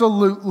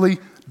absolutely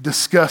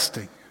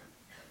disgusting.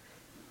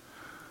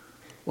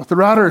 What the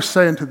writer is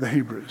saying to the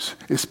Hebrews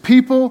is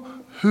people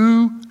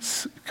who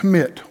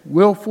commit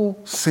willful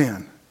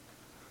sin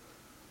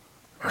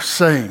are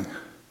saying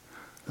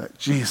that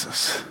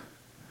Jesus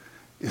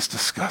is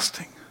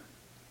disgusting.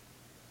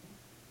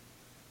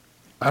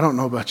 I don't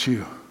know about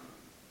you,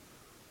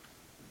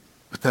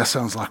 but that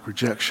sounds like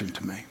rejection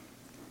to me.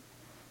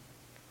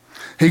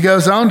 He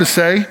goes on to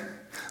say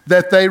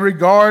that they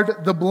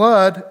regard the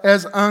blood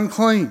as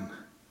unclean.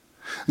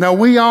 Now,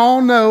 we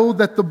all know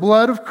that the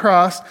blood of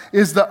Christ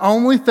is the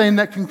only thing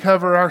that can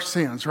cover our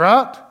sins,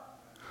 right?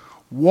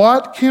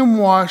 What can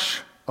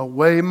wash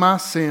away my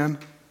sin?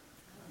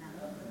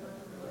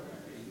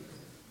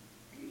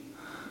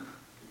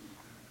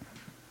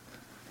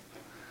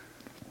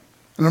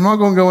 And I'm not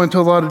going to go into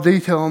a lot of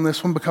detail on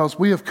this one because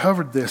we have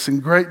covered this in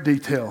great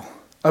detail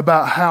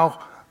about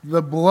how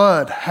the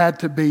blood had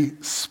to be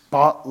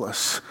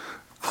spotless,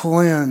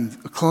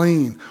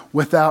 clean,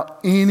 without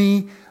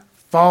any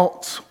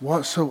faults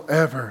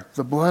whatsoever.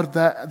 The blood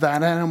of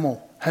that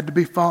animal had to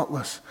be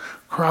faultless.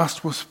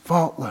 Christ was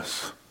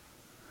faultless.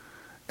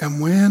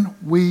 And when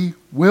we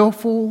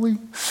willfully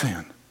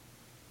sin,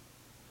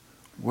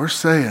 we're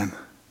saying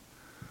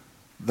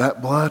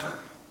that blood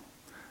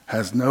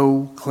has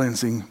no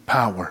cleansing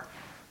power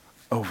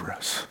over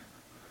us.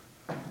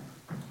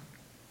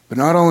 But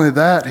not only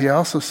that, he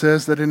also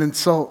says that it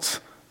insults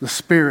the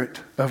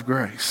Spirit of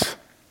grace.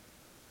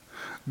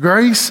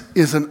 Grace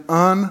is an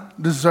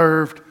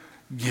undeserved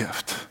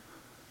gift.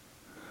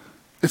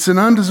 It's an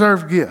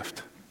undeserved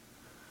gift.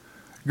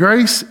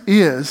 Grace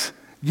is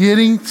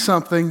getting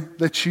something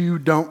that you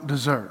don't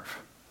deserve.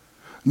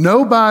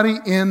 Nobody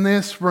in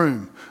this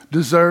room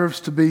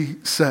deserves to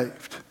be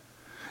saved.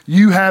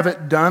 You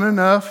haven't done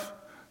enough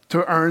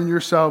to earn your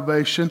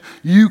salvation.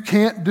 You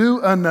can't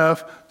do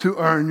enough to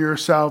earn your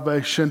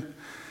salvation.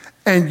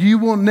 And you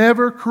will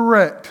never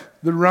correct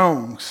the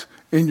wrongs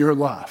in your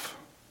life.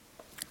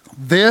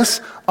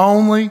 This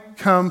only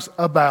comes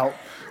about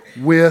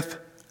with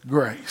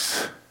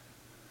grace.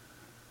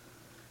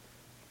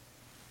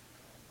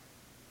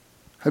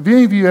 Have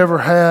any of you ever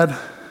had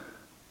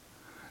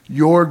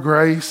your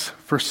grace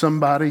for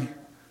somebody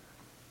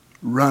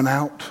run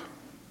out?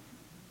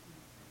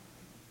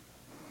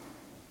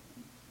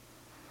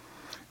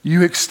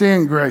 You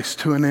extend grace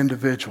to an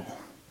individual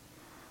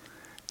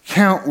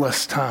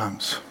countless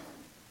times.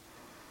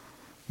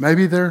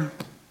 Maybe they're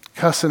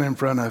cussing in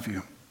front of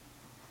you.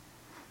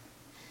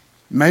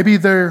 Maybe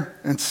they're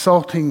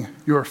insulting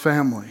your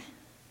family.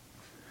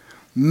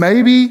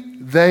 Maybe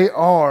they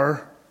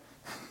are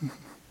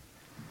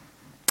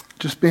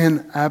just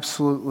being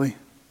absolutely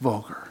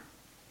vulgar.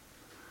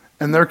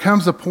 And there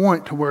comes a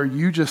point to where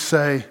you just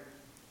say,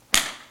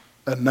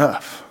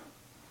 enough.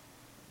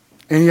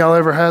 Any of y'all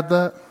ever had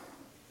that?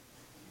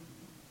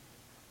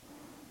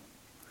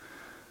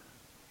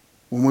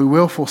 When we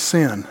willful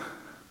sin,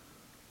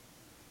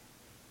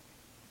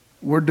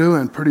 we're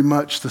doing pretty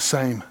much the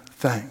same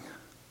thing.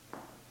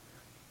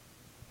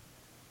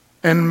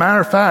 And matter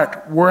of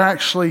fact, we're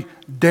actually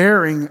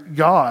daring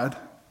God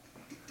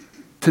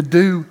to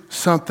do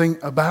something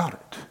about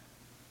it.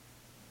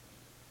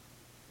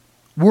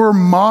 We're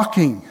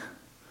mocking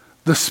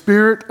the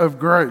Spirit of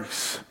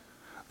grace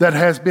that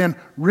has been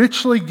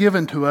richly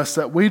given to us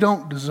that we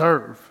don't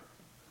deserve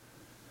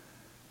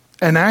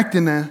and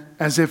acting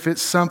as if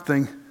it's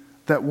something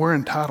that we're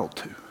entitled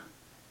to.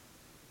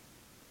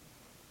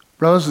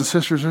 Brothers and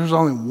sisters, there's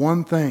only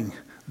one thing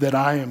that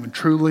I am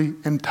truly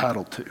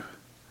entitled to,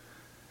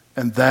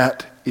 and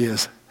that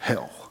is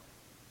hell.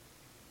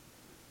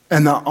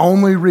 And the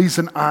only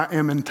reason I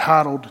am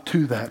entitled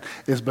to that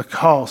is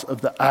because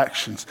of the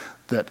actions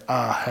that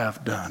I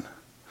have done.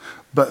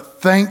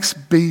 But thanks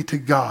be to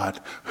God,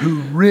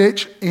 who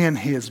rich in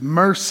his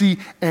mercy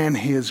and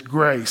his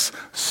grace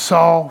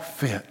saw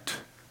fit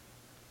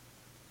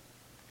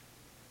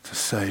to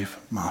save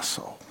my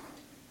soul.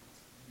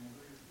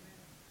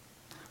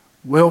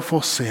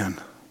 Willful sin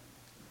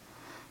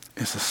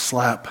is a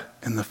slap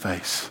in the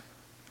face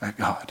at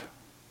God.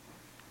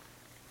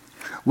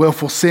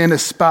 Willful sin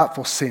is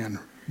spiteful sin,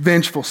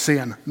 vengeful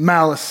sin,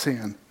 malice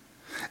sin.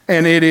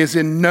 And it is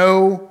in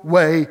no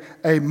way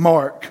a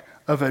mark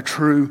of a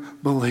true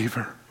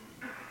believer.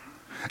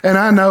 And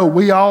I know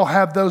we all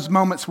have those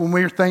moments when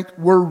we think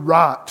we're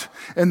right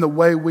in the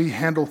way we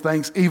handle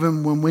things,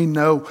 even when we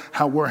know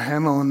how we're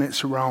handling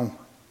it's wrong.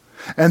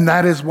 And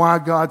that is why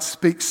God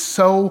speaks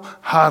so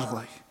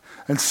highly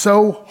and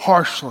so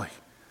harshly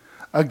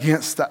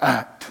against the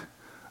act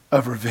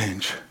of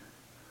revenge.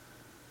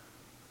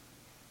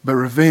 But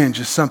revenge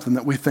is something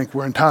that we think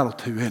we're entitled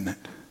to, isn't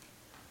it?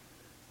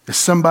 If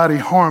somebody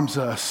harms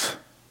us,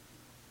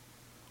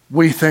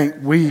 we think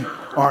we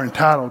are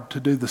entitled to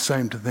do the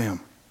same to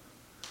them.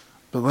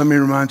 But let me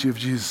remind you of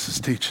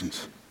Jesus'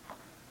 teachings.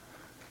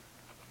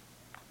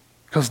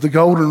 Because the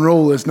golden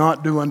rule is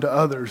not do unto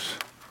others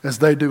as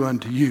they do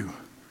unto you.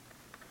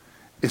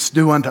 It's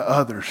do unto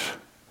others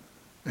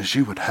as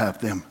you would have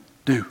them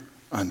do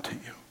unto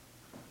you.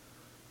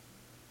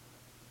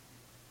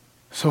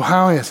 So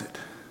how is it?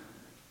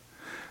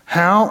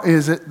 How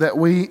is it that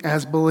we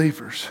as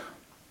believers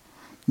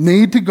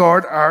need to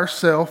guard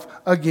ourselves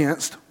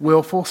against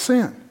willful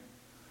sin?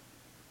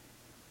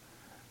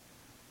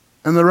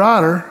 And the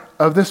writer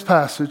of this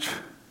passage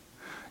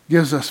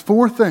gives us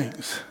four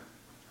things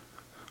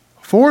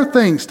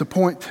to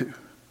point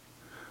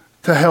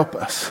to help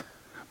us.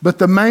 But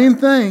the main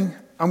thing,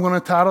 I'm going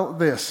to title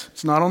this.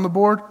 It's not on the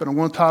board, but I'm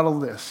going to title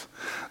this.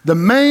 The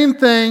main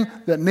thing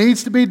that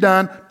needs to be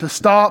done to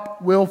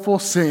stop willful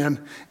sin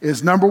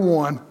is, number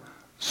one,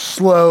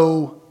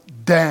 slow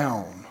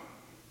down.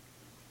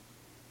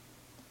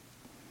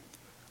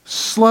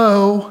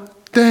 Slow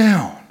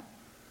down.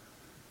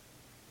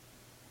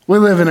 We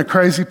live in a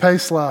crazy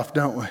paced life,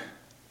 don't we?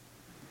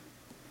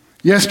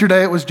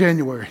 Yesterday it was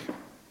January.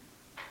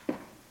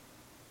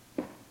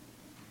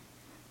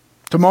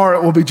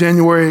 Tomorrow it will be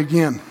January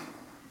again.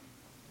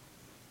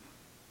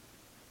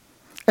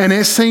 And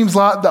it seems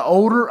like the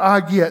older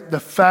I get, the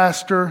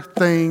faster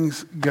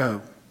things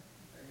go.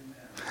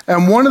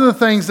 And one of the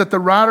things that the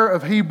writer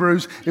of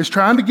Hebrews is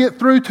trying to get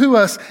through to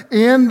us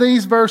in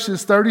these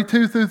verses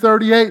 32 through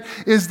 38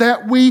 is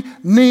that we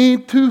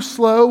need to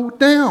slow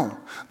down.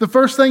 The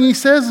first thing he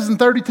says is in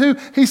 32,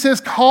 he says,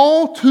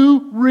 call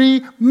to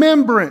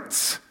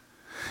remembrance.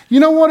 You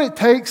know what it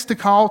takes to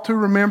call to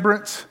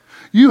remembrance?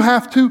 You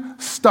have to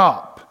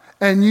stop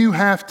and you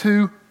have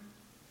to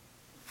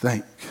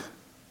think.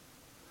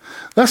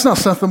 That's not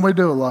something we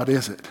do a lot,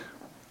 is it?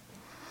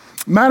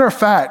 Matter of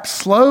fact,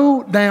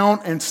 slow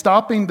down and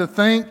stopping to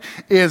think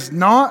is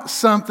not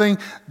something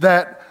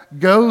that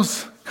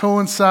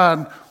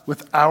coincide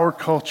with our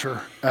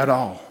culture at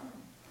all.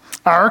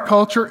 Our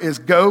culture is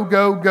go,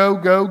 go, go,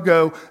 go,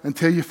 go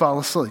until you fall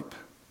asleep.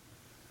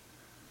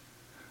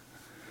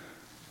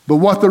 But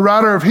what the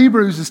writer of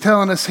Hebrews is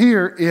telling us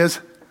here is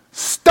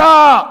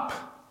stop,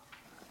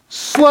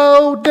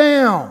 slow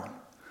down,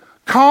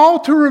 call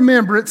to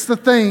remembrance the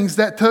things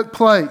that took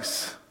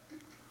place.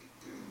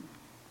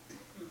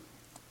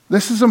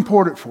 This is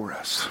important for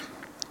us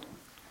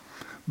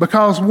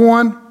because,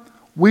 one,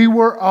 we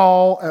were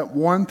all at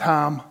one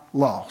time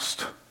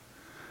lost.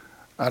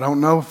 I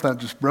don't know if that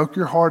just broke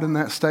your heart in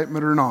that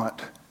statement or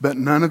not, but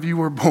none of you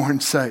were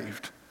born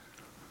saved.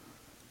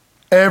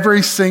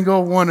 Every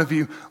single one of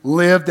you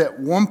lived at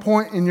one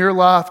point in your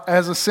life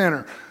as a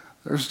sinner.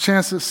 There's a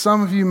chance that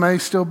some of you may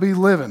still be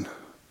living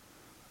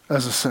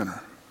as a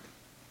sinner.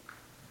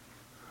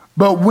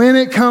 But when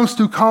it comes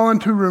to calling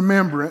to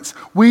remembrance,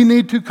 we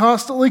need to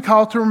constantly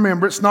call to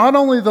remembrance not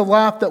only the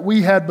life that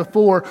we had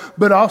before,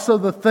 but also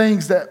the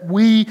things that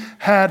we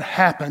had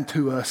happen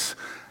to us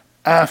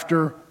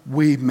after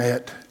we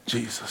met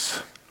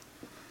Jesus.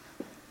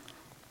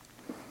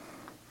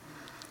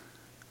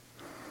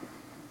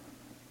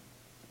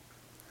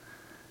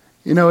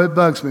 You know, it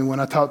bugs me when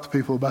I talk to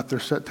people about their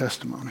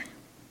testimony.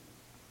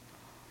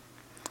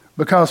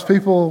 Because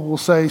people will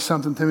say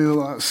something to me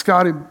like,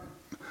 Scotty,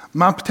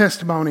 my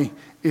testimony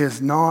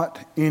is not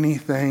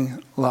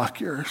anything like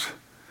yours.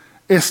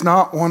 It's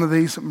not one of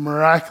these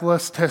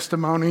miraculous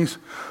testimonies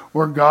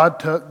where God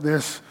took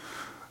this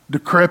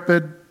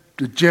decrepit,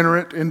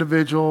 degenerate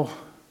individual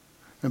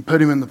and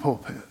put him in the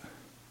pulpit.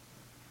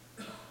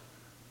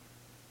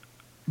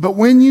 But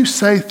when you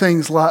say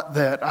things like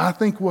that, I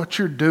think what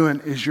you're doing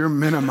is you're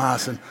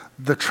minimizing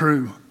the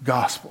true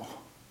gospel.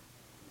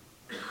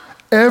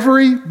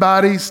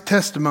 Everybody's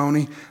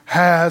testimony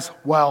has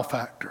wow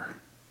factor.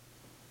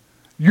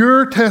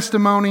 Your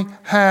testimony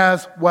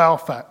has wow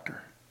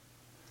factor.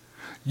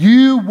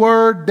 You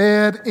were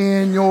dead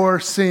in your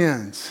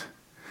sins,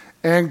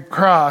 and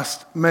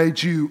Christ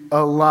made you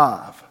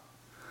alive.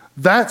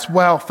 That's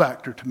wow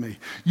factor to me.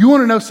 You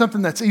want to know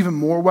something that's even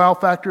more wow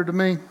factor to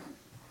me?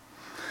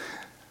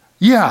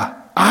 Yeah,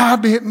 I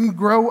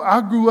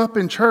grew up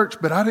in church,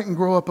 but I didn't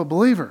grow up a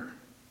believer.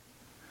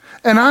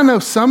 And I know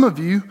some of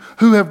you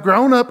who have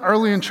grown up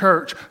early in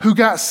church, who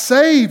got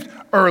saved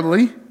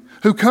early,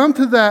 who come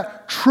to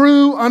that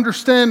true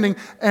understanding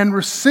and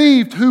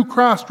received who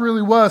Christ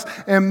really was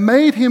and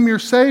made him your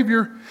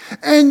Savior,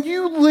 and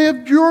you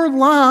lived your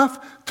life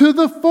to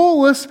the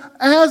fullest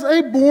as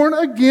a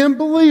born-again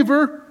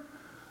believer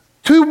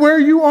to where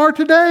you are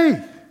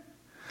today.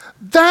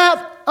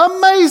 That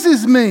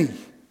amazes me.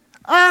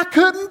 I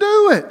couldn't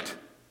do it.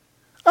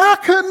 I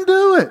couldn't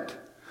do it.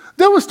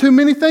 There was too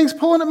many things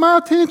pulling at my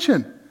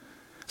attention.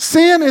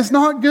 Sin is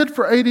not good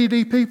for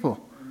ADD people.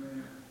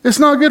 It's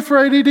not good for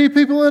ADD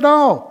people at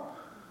all.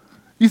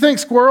 You think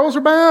squirrels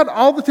are bad?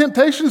 All the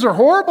temptations are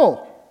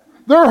horrible.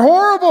 They're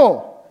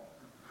horrible.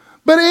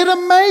 But it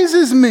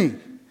amazes me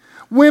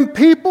when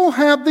people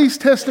have these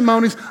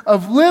testimonies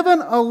of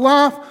living a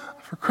life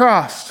for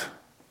Christ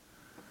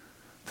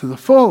to the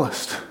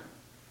fullest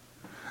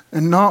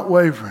and not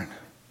wavering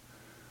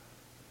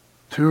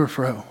to or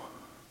fro.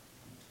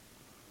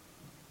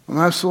 I'm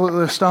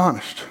absolutely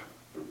astonished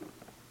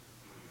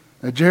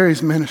at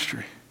Jerry's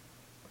ministry.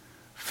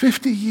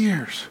 50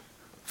 years,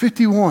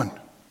 51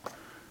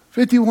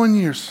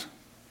 years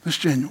this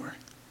January.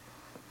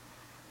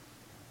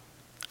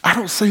 I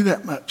don't see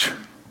that much.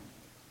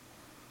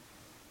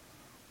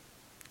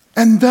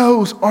 And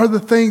those are the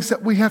things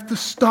that we have to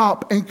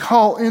stop and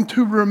call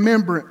into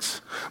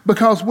remembrance.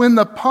 Because when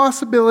the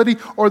possibility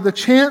or the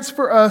chance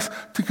for us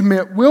to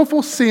commit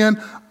willful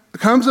sin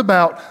comes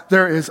about,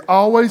 there is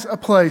always a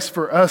place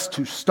for us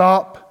to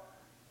stop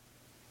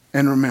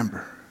and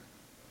remember.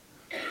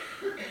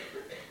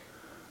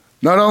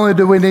 Not only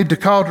do we need to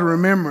call to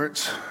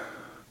remembrance,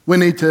 we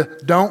need to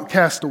don't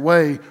cast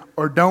away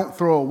or don't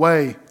throw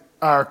away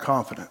our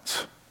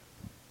confidence.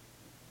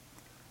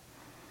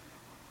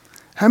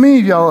 How many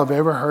of y'all have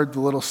ever heard the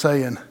little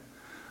saying,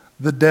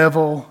 the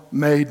devil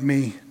made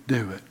me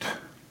do it?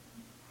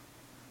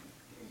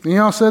 Any of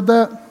y'all said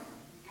that?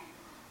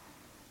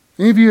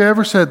 Any of you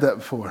ever said that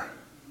before?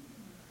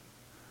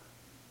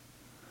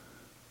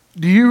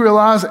 Do you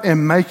realize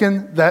in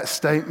making that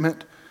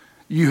statement,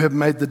 you have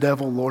made the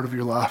devil Lord of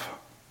your life?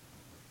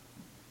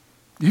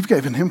 You've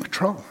given him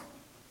control.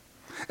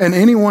 And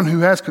anyone who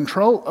has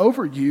control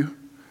over you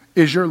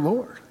is your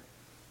Lord.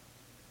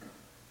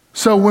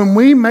 So when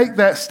we make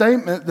that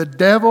statement, the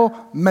devil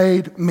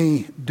made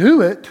me do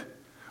it,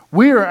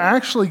 we are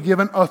actually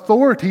given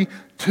authority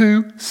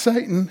to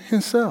Satan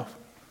himself.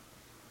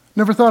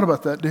 Never thought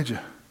about that, did you?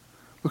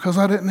 Because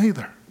I didn't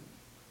either.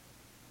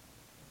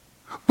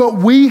 But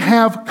we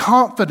have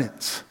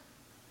confidence.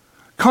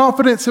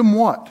 Confidence in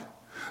what?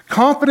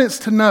 Confidence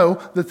to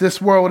know that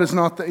this world is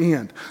not the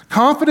end.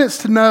 Confidence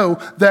to know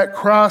that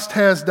Christ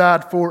has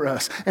died for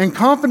us. And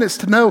confidence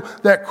to know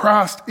that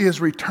Christ is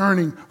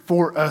returning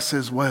for us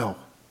as well.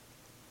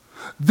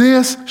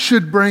 This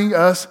should bring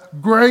us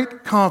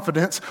great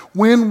confidence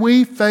when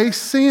we face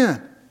sin.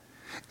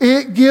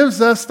 It gives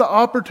us the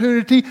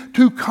opportunity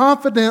to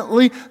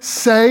confidently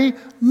say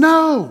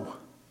no.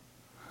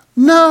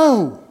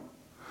 No.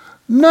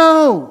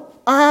 No,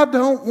 I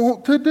don't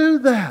want to do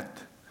that.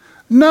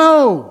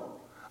 No.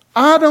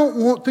 I don't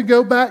want to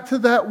go back to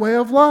that way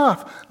of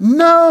life.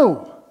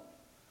 No,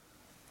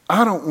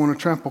 I don't want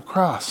to trample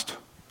Christ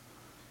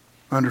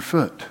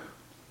underfoot.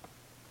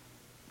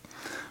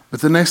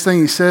 But the next thing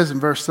he says in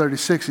verse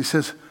 36, he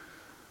says,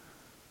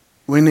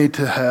 we need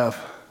to have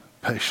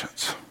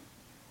patience.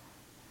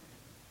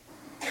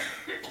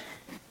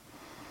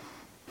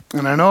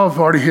 And I know I've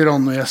already hit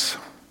on this,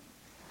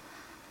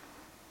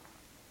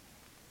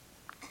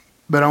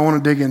 but I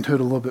want to dig into it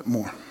a little bit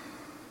more.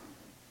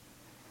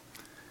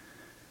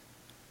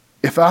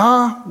 If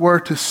I were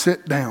to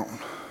sit down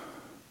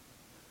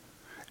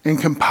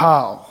and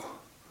compile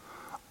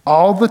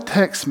all the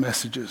text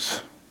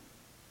messages,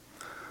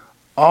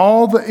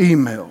 all the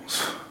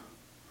emails,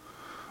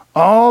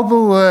 all the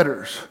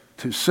letters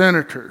to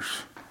senators,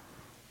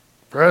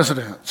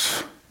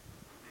 presidents,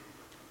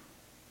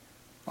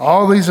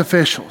 all these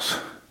officials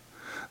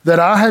that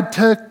I had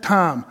took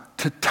time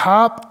to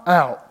type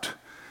out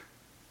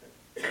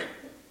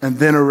and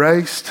then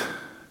erased,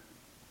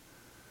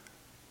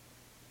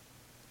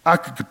 I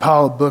could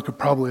compile a book of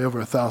probably over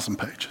 1,000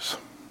 pages.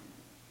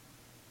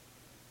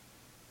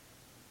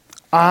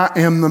 I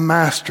am the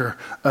master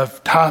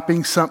of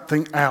typing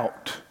something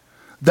out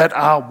that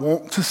I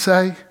want to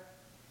say,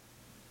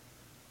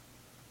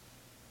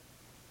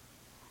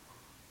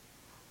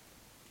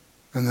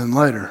 and then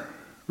later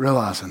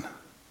realizing,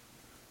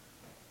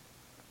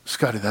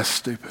 Scotty, that's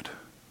stupid,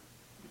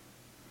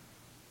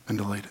 and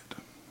delete it.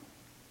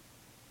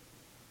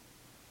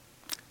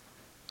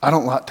 I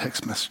don't like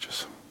text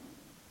messages.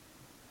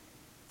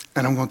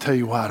 And I'm going to tell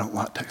you why I don't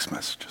like text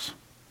messages.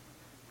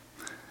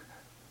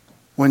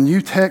 When you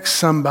text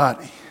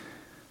somebody,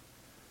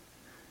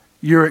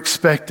 you're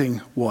expecting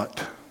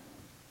what?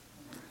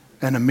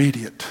 An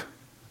immediate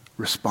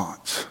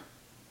response.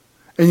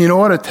 And you know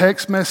what a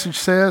text message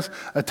says?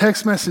 A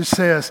text message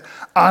says,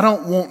 I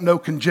don't want no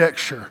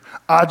conjecture.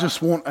 I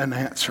just want an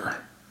answer.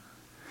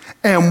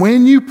 And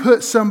when you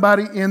put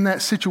somebody in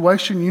that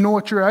situation, you know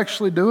what you're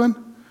actually doing?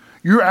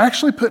 You're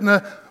actually putting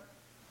a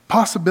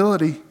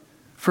possibility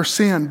for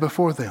sin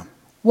before them.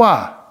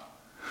 Why?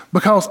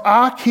 Because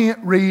I can't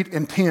read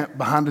intent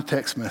behind a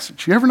text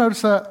message. You ever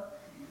notice that?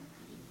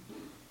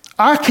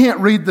 I can't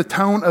read the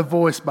tone of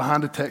voice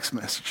behind a text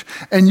message.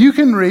 And you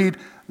can read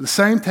the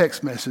same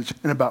text message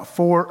in about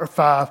 4 or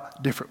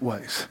 5 different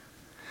ways.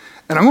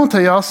 And I'm going to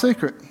tell y'all a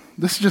secret.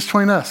 This is just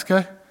between us,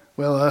 okay?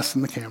 Well, us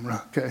and the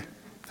camera, okay?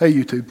 Hey,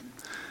 YouTube.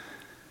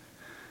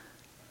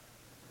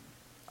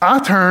 I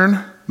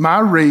turn my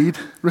read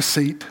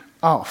receipt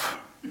off.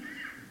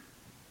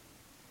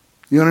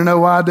 You want to know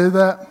why I do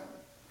that?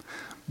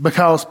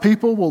 Because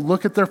people will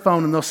look at their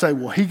phone and they'll say,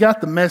 well, he got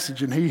the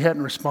message and he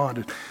hadn't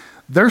responded.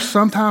 There's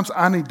sometimes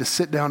I need to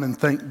sit down and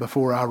think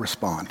before I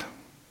respond.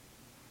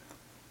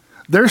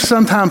 There's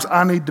sometimes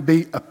I need to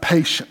be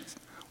patient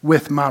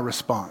with my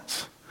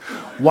response.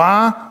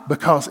 Why?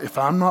 Because if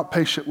I'm not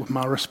patient with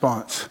my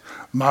response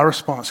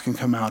can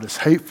come out as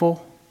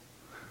hateful,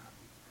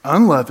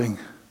 unloving,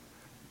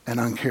 and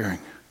uncaring.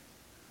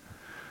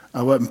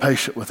 I wasn't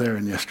patient with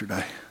Aaron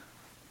yesterday.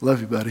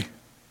 Love you, buddy.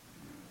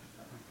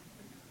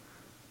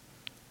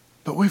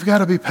 But we've got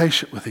to be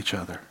patient with each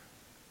other.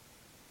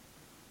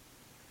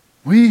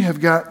 We have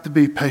got to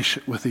be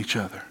patient with each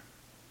other.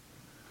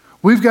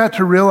 We've got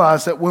to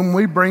realize that when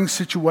we bring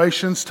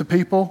situations to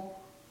people,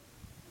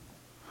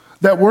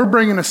 that we're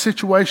bringing a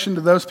situation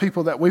to those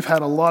people that we've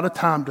had a lot of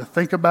time to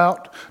think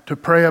about, to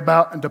pray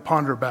about, and to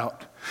ponder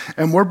about.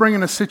 And we're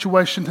bringing a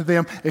situation to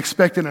them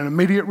expecting an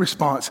immediate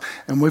response,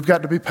 and we've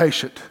got to be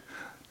patient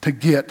to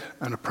get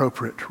an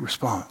appropriate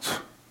response.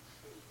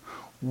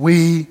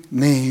 We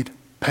need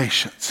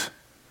patience,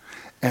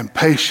 and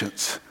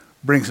patience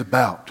brings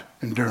about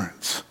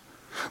endurance.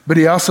 But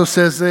he also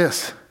says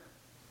this.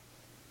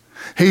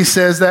 He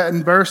says that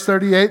in verse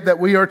 38 that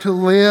we are to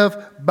live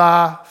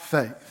by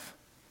faith.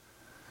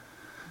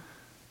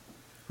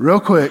 Real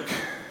quick,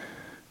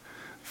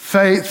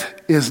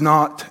 faith is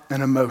not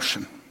an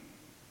emotion.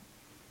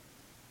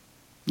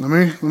 Let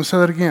me say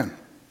that again.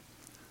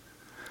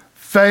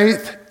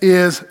 Faith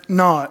is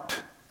not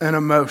an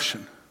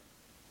emotion.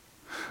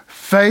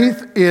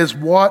 Faith is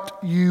what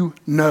you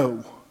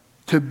know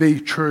to be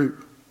true.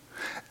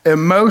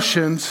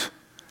 Emotions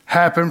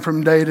happen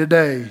from day to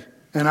day,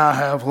 and I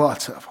have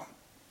lots of them.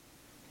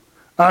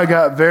 I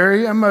got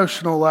very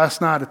emotional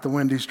last night at the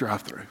Wendy's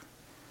drive-thru.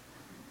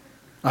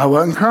 I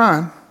wasn't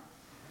crying.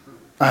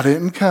 I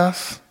didn't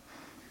cuss.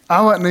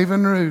 I wasn't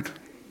even rude.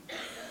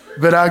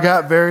 But I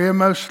got very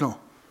emotional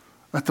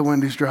at the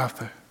Wendy's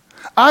drive-thru.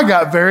 I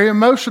got very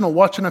emotional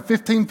watching a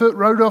 15-foot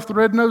Rudolph the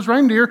Red-Nosed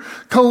Reindeer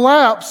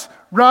collapse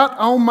right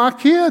on my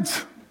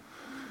kids.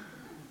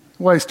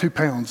 Weighs 2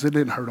 pounds. It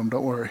didn't hurt them,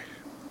 don't worry.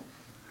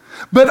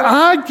 But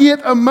I get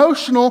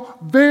emotional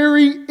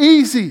very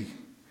easy.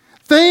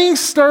 Things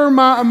stir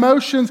my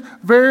emotions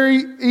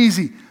very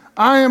easy.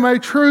 I am a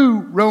true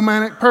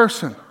romantic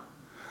person.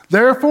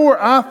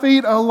 Therefore, I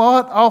feed a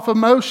lot off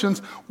emotions,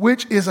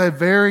 which is a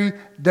very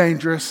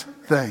dangerous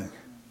thing.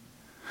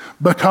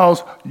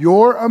 Because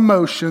your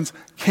emotions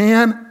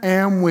can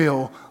and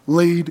will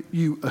lead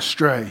you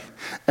astray.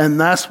 And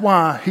that's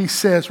why he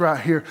says right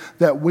here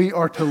that we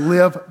are to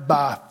live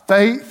by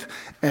faith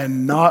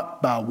and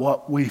not by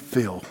what we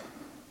feel.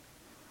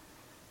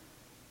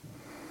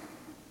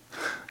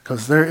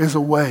 Because there is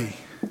a way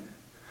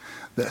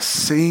that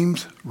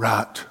seems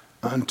right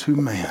unto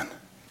man,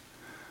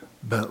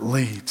 but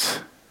leads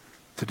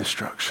to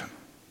destruction.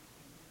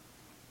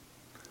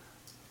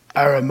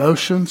 Our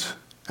emotions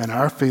and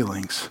our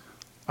feelings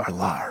are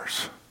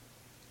liars.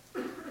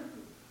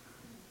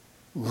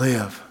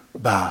 Live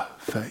by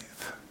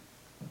faith.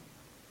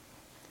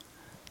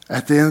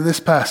 At the end of this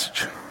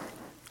passage,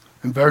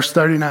 in verse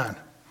 39,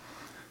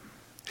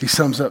 he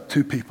sums up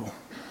 2 people.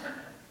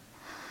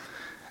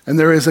 And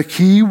there is a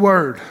key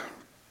word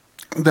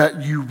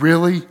that you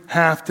really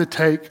have to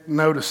take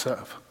notice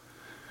of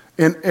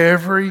in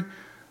every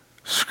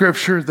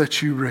scripture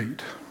that you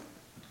read.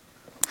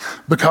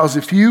 Because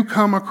if you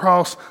come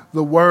across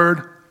the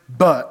word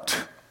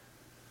but,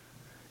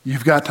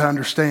 you've got to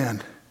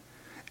understand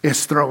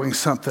it's throwing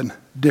something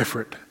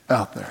different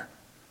out there.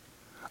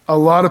 A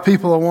lot of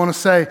people want to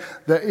say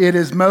that it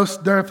is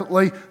most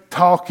definitely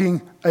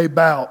talking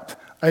about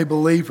a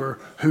believer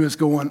who is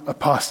going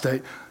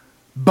apostate.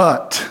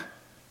 But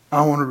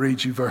I want to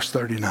read you verse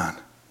 39.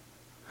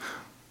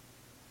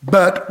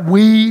 But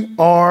we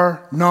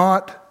are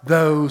not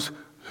those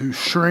who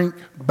shrink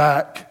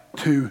back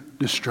to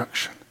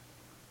destruction.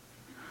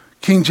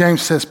 King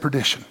James says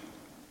perdition.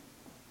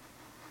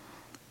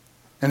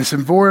 And it's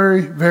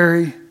very,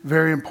 very,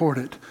 very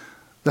important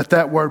that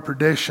that word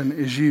perdition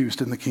is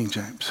used in the King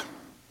James.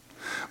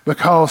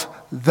 Because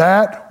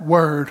that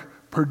word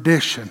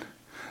perdition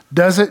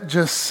doesn't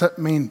just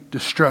mean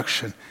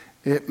destruction.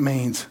 It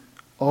means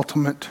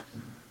ultimate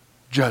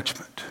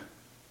judgment.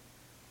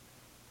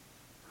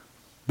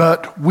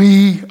 But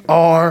we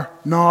are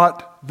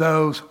not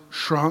those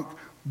shrunk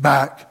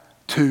back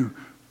to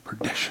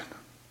perdition.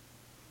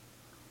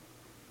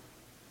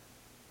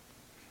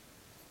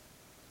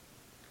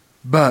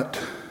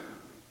 But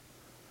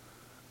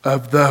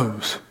of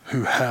those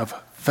who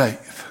have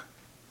faith,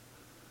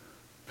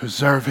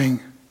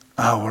 preserving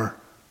our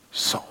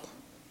soul.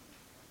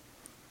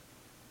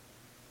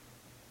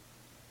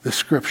 The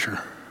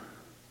scripture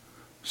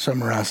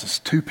summarizes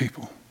 2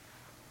 people,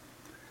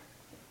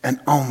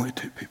 and only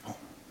 2 people.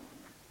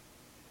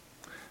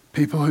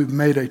 People who've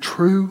made a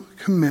true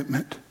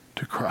commitment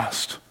to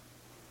Christ,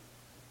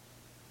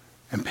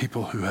 and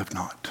people who have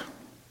not.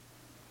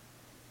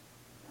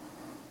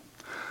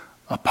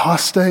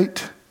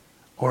 Apostate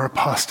or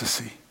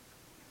apostasy,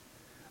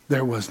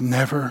 there was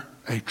never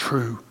a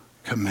true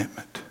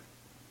commitment.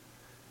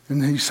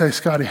 And then you say,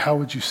 Scotty, how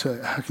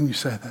can you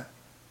say that?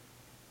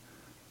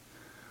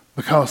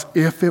 Because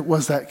if it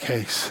was that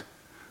case,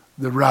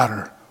 the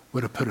writer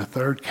would have put a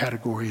 3rd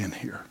category in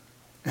here,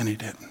 and he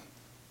didn't.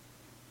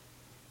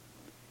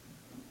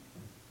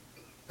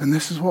 And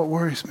this is what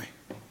worries me.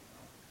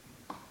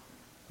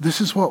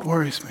 This is what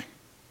worries me.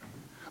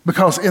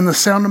 Because in the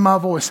sound of my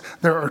voice,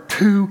 there are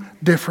 2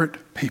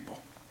 different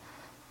people.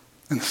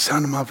 In the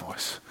sound of my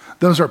voice.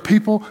 Those are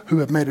people who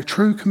have made a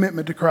true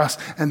commitment to Christ,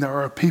 and there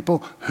are people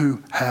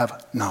who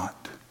have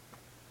not.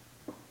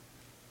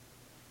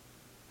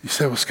 You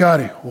say, well,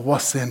 Scotty,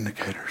 what's the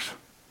indicators?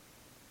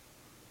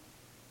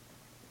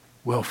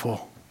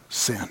 Willful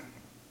sin.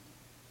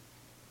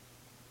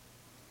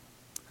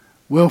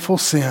 Willful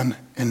sin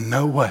in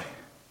no way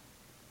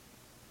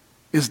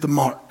is the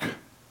mark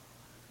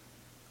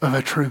of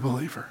a true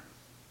believer.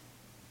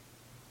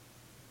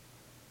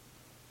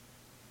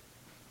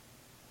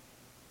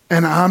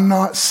 And I'm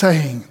not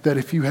saying that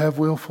if you have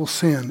willful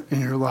sin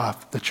in your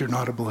life that you're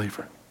not a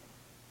believer.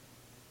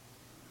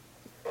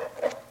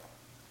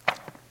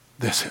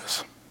 This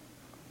is.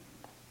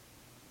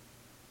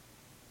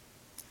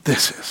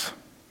 This is.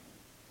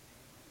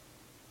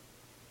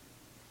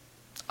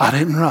 I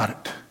didn't write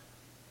it.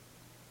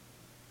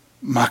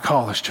 My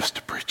call is just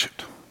to preach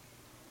it.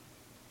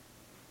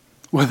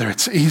 Whether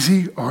it's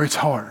easy or it's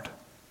hard,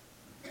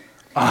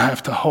 I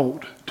have to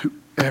hold to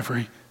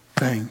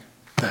everything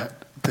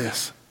that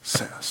this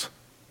says.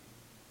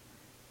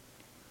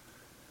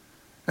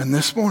 And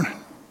this morning,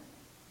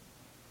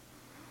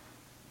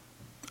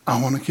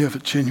 I want to give a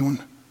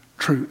genuine,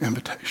 true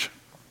invitation.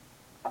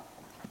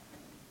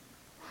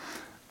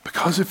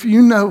 Because if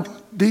you know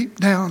deep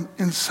down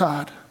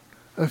inside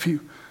of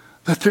you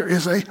that there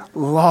is a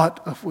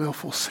lot of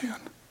willful sin,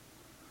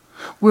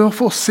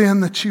 Willful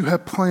sin that you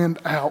have planned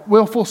out.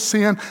 Willful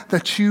sin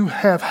that you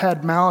have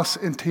had malice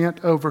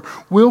intent over.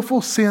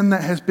 Willful sin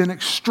that has been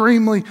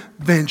extremely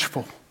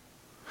vengeful.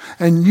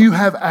 And you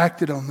have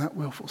acted on that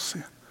willful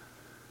sin.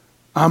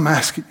 I'm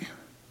asking you,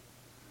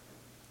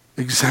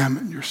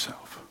 examine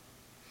yourself.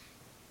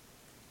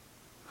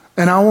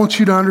 And I want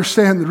you to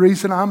understand the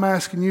reason I'm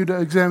asking you to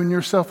examine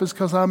yourself is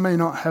because I may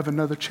not have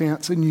another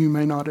chance and you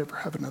may not ever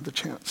have another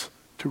chance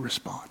to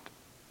respond.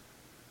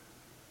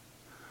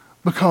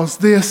 Because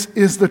this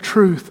is the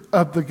truth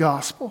of the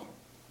gospel.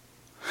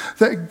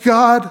 That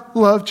God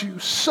loved you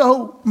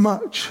so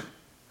much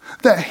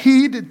that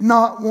he did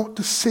not want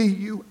to see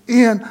you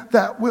in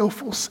that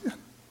willful sin.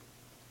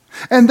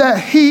 And that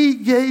he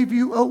gave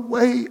you a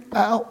way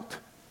out.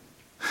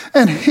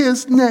 And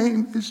his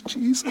name is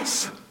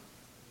Jesus.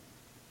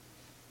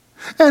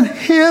 And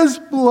his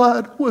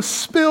blood was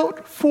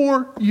spilt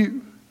for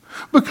you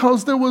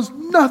because there was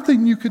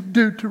nothing you could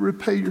do to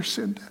repay your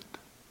sin debt.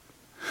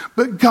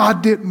 But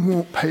God didn't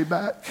want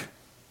payback.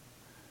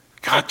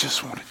 God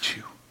just wanted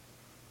you.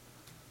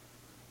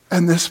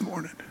 And this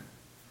morning,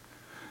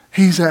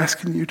 he's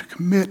asking you to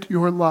commit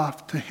your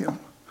life to him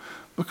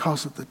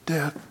because of the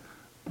death,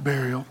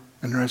 burial,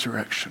 and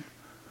resurrection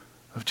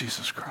of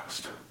Jesus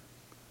Christ.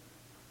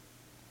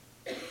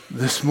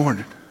 This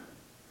morning,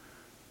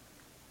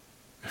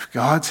 if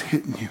God's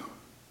hitting you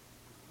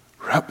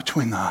right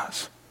between the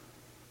eyes,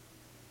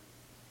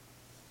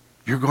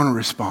 you're going to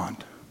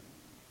respond.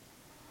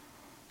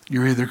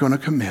 You're either going to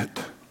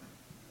commit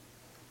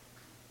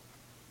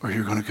or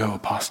you're going to go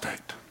apostate.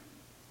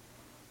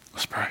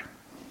 Let's pray.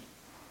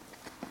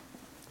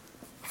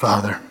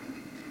 Father,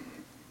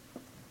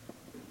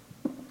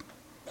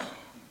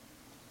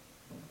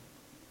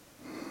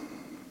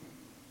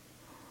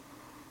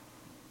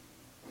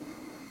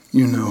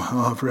 you know how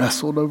I've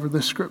wrestled over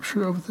this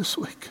scripture over this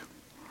week.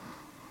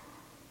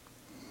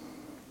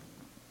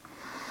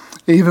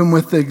 Even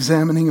with the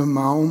examining of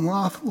my own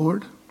life,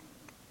 Lord.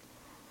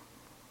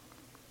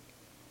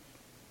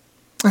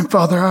 And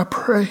Father, I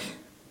pray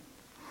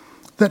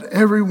that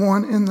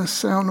everyone in the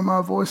sound of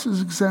my voice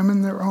is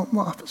examining their own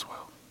life as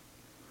well.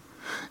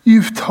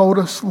 You've told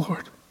us,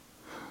 Lord,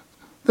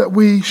 that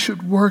we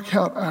should work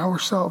out our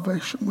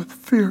salvation with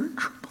fear and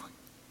trembling.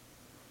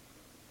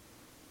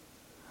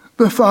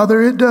 But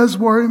Father, it does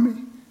worry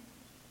me.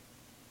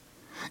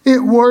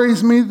 It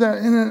worries me that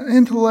in an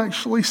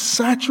intellectually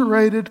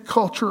saturated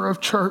culture of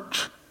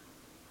church,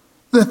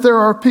 that there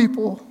are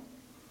people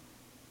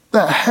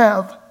that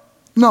have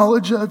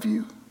knowledge of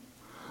you,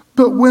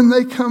 but when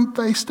they come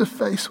face to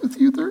face with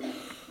you, the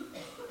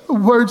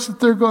words that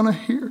they're going to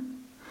hear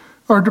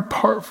are,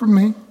 "Depart from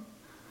me,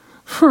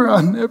 for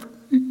I never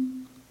knew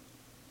you."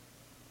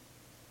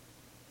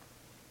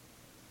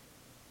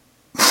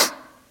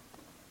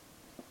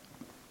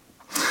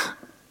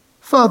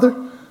 Father,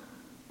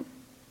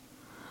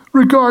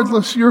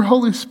 regardless, your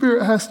Holy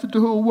Spirit has to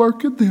do a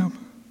work in them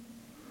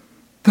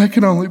that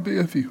can only be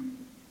of you.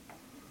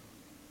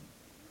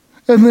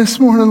 And this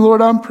morning,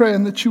 Lord, I'm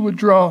praying that you would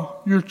draw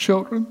your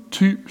children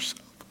to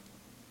yourself.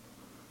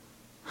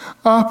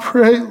 I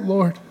pray,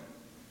 Lord,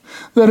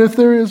 that if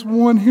there is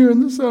one here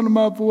in the sound of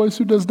my voice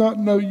who does not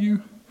know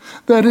you,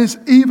 that is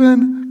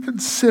even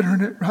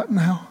considering it right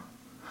now,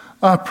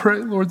 I pray,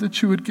 Lord,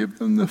 that you would give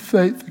them the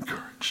faith and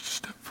courage to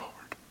step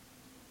forward.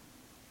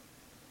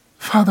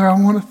 Father, I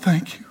want to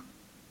thank you.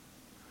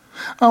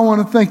 I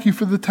want to thank you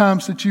for the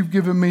times that you've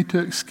given me to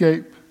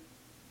escape.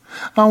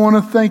 I want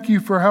to thank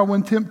you for how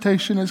when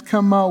temptation has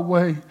come my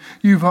way,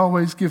 you've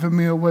always given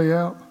me a way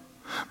out.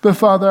 But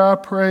Father, I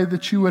pray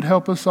that you would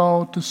help us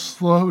all to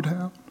slow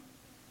down.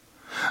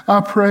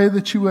 I pray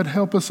that you would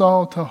help us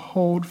all to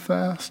hold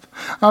fast.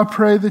 I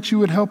pray that you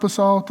would help us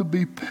all to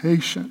be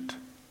patient.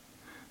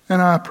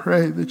 And I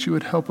pray that you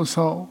would help us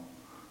all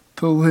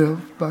to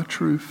live by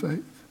true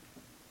faith.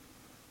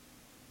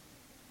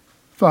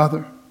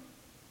 Father,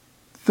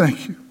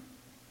 thank you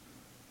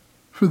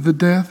for the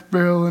death,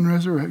 burial, and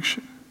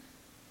resurrection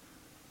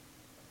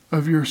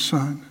of your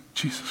Son,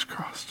 Jesus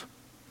Christ.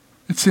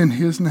 It's in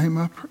his name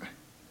I pray.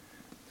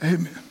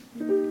 Amen.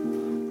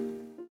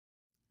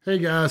 Hey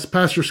guys,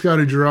 Pastor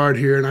Scotty Gerard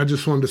here, and I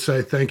just wanted to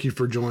say thank you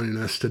for joining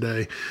us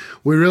today.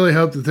 We really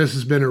hope that this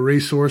has been a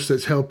resource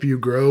that's helped you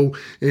grow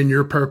in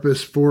your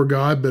purpose for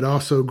God, but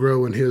also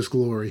grow in his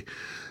glory.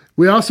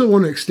 We also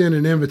want to extend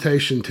an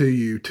invitation to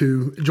you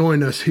to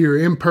join us here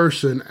in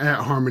person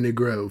at Harmony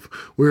Grove.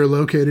 We are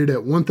located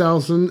at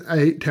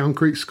 1008 Town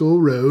Creek School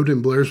Road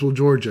in Blairsville,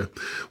 Georgia.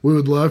 We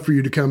would love for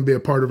you to come be a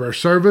part of our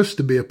service,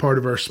 to be a part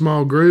of our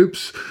small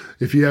groups.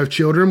 If you have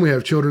children, we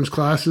have children's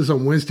classes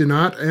on Wednesday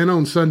night and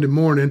on Sunday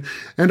morning,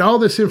 and all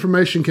this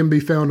information can be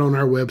found on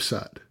our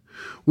website.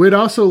 We'd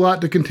also like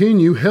to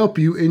continue help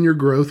you in your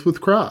growth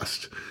with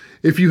Christ.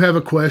 If you have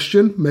a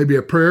question, maybe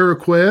a prayer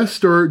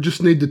request, or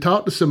just need to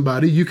talk to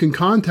somebody, you can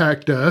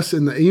contact us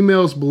in the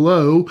emails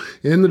below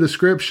in the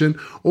description,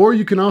 or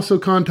you can also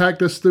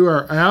contact us through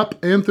our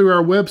app and through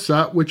our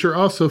website, which are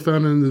also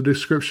found in the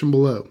description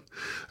below.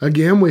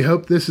 Again, we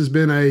hope this has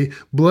been a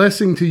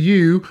blessing to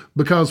you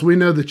because we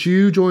know that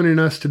you joining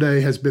us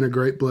today has been a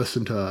great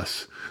blessing to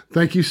us.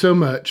 Thank you so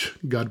much.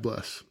 God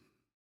bless.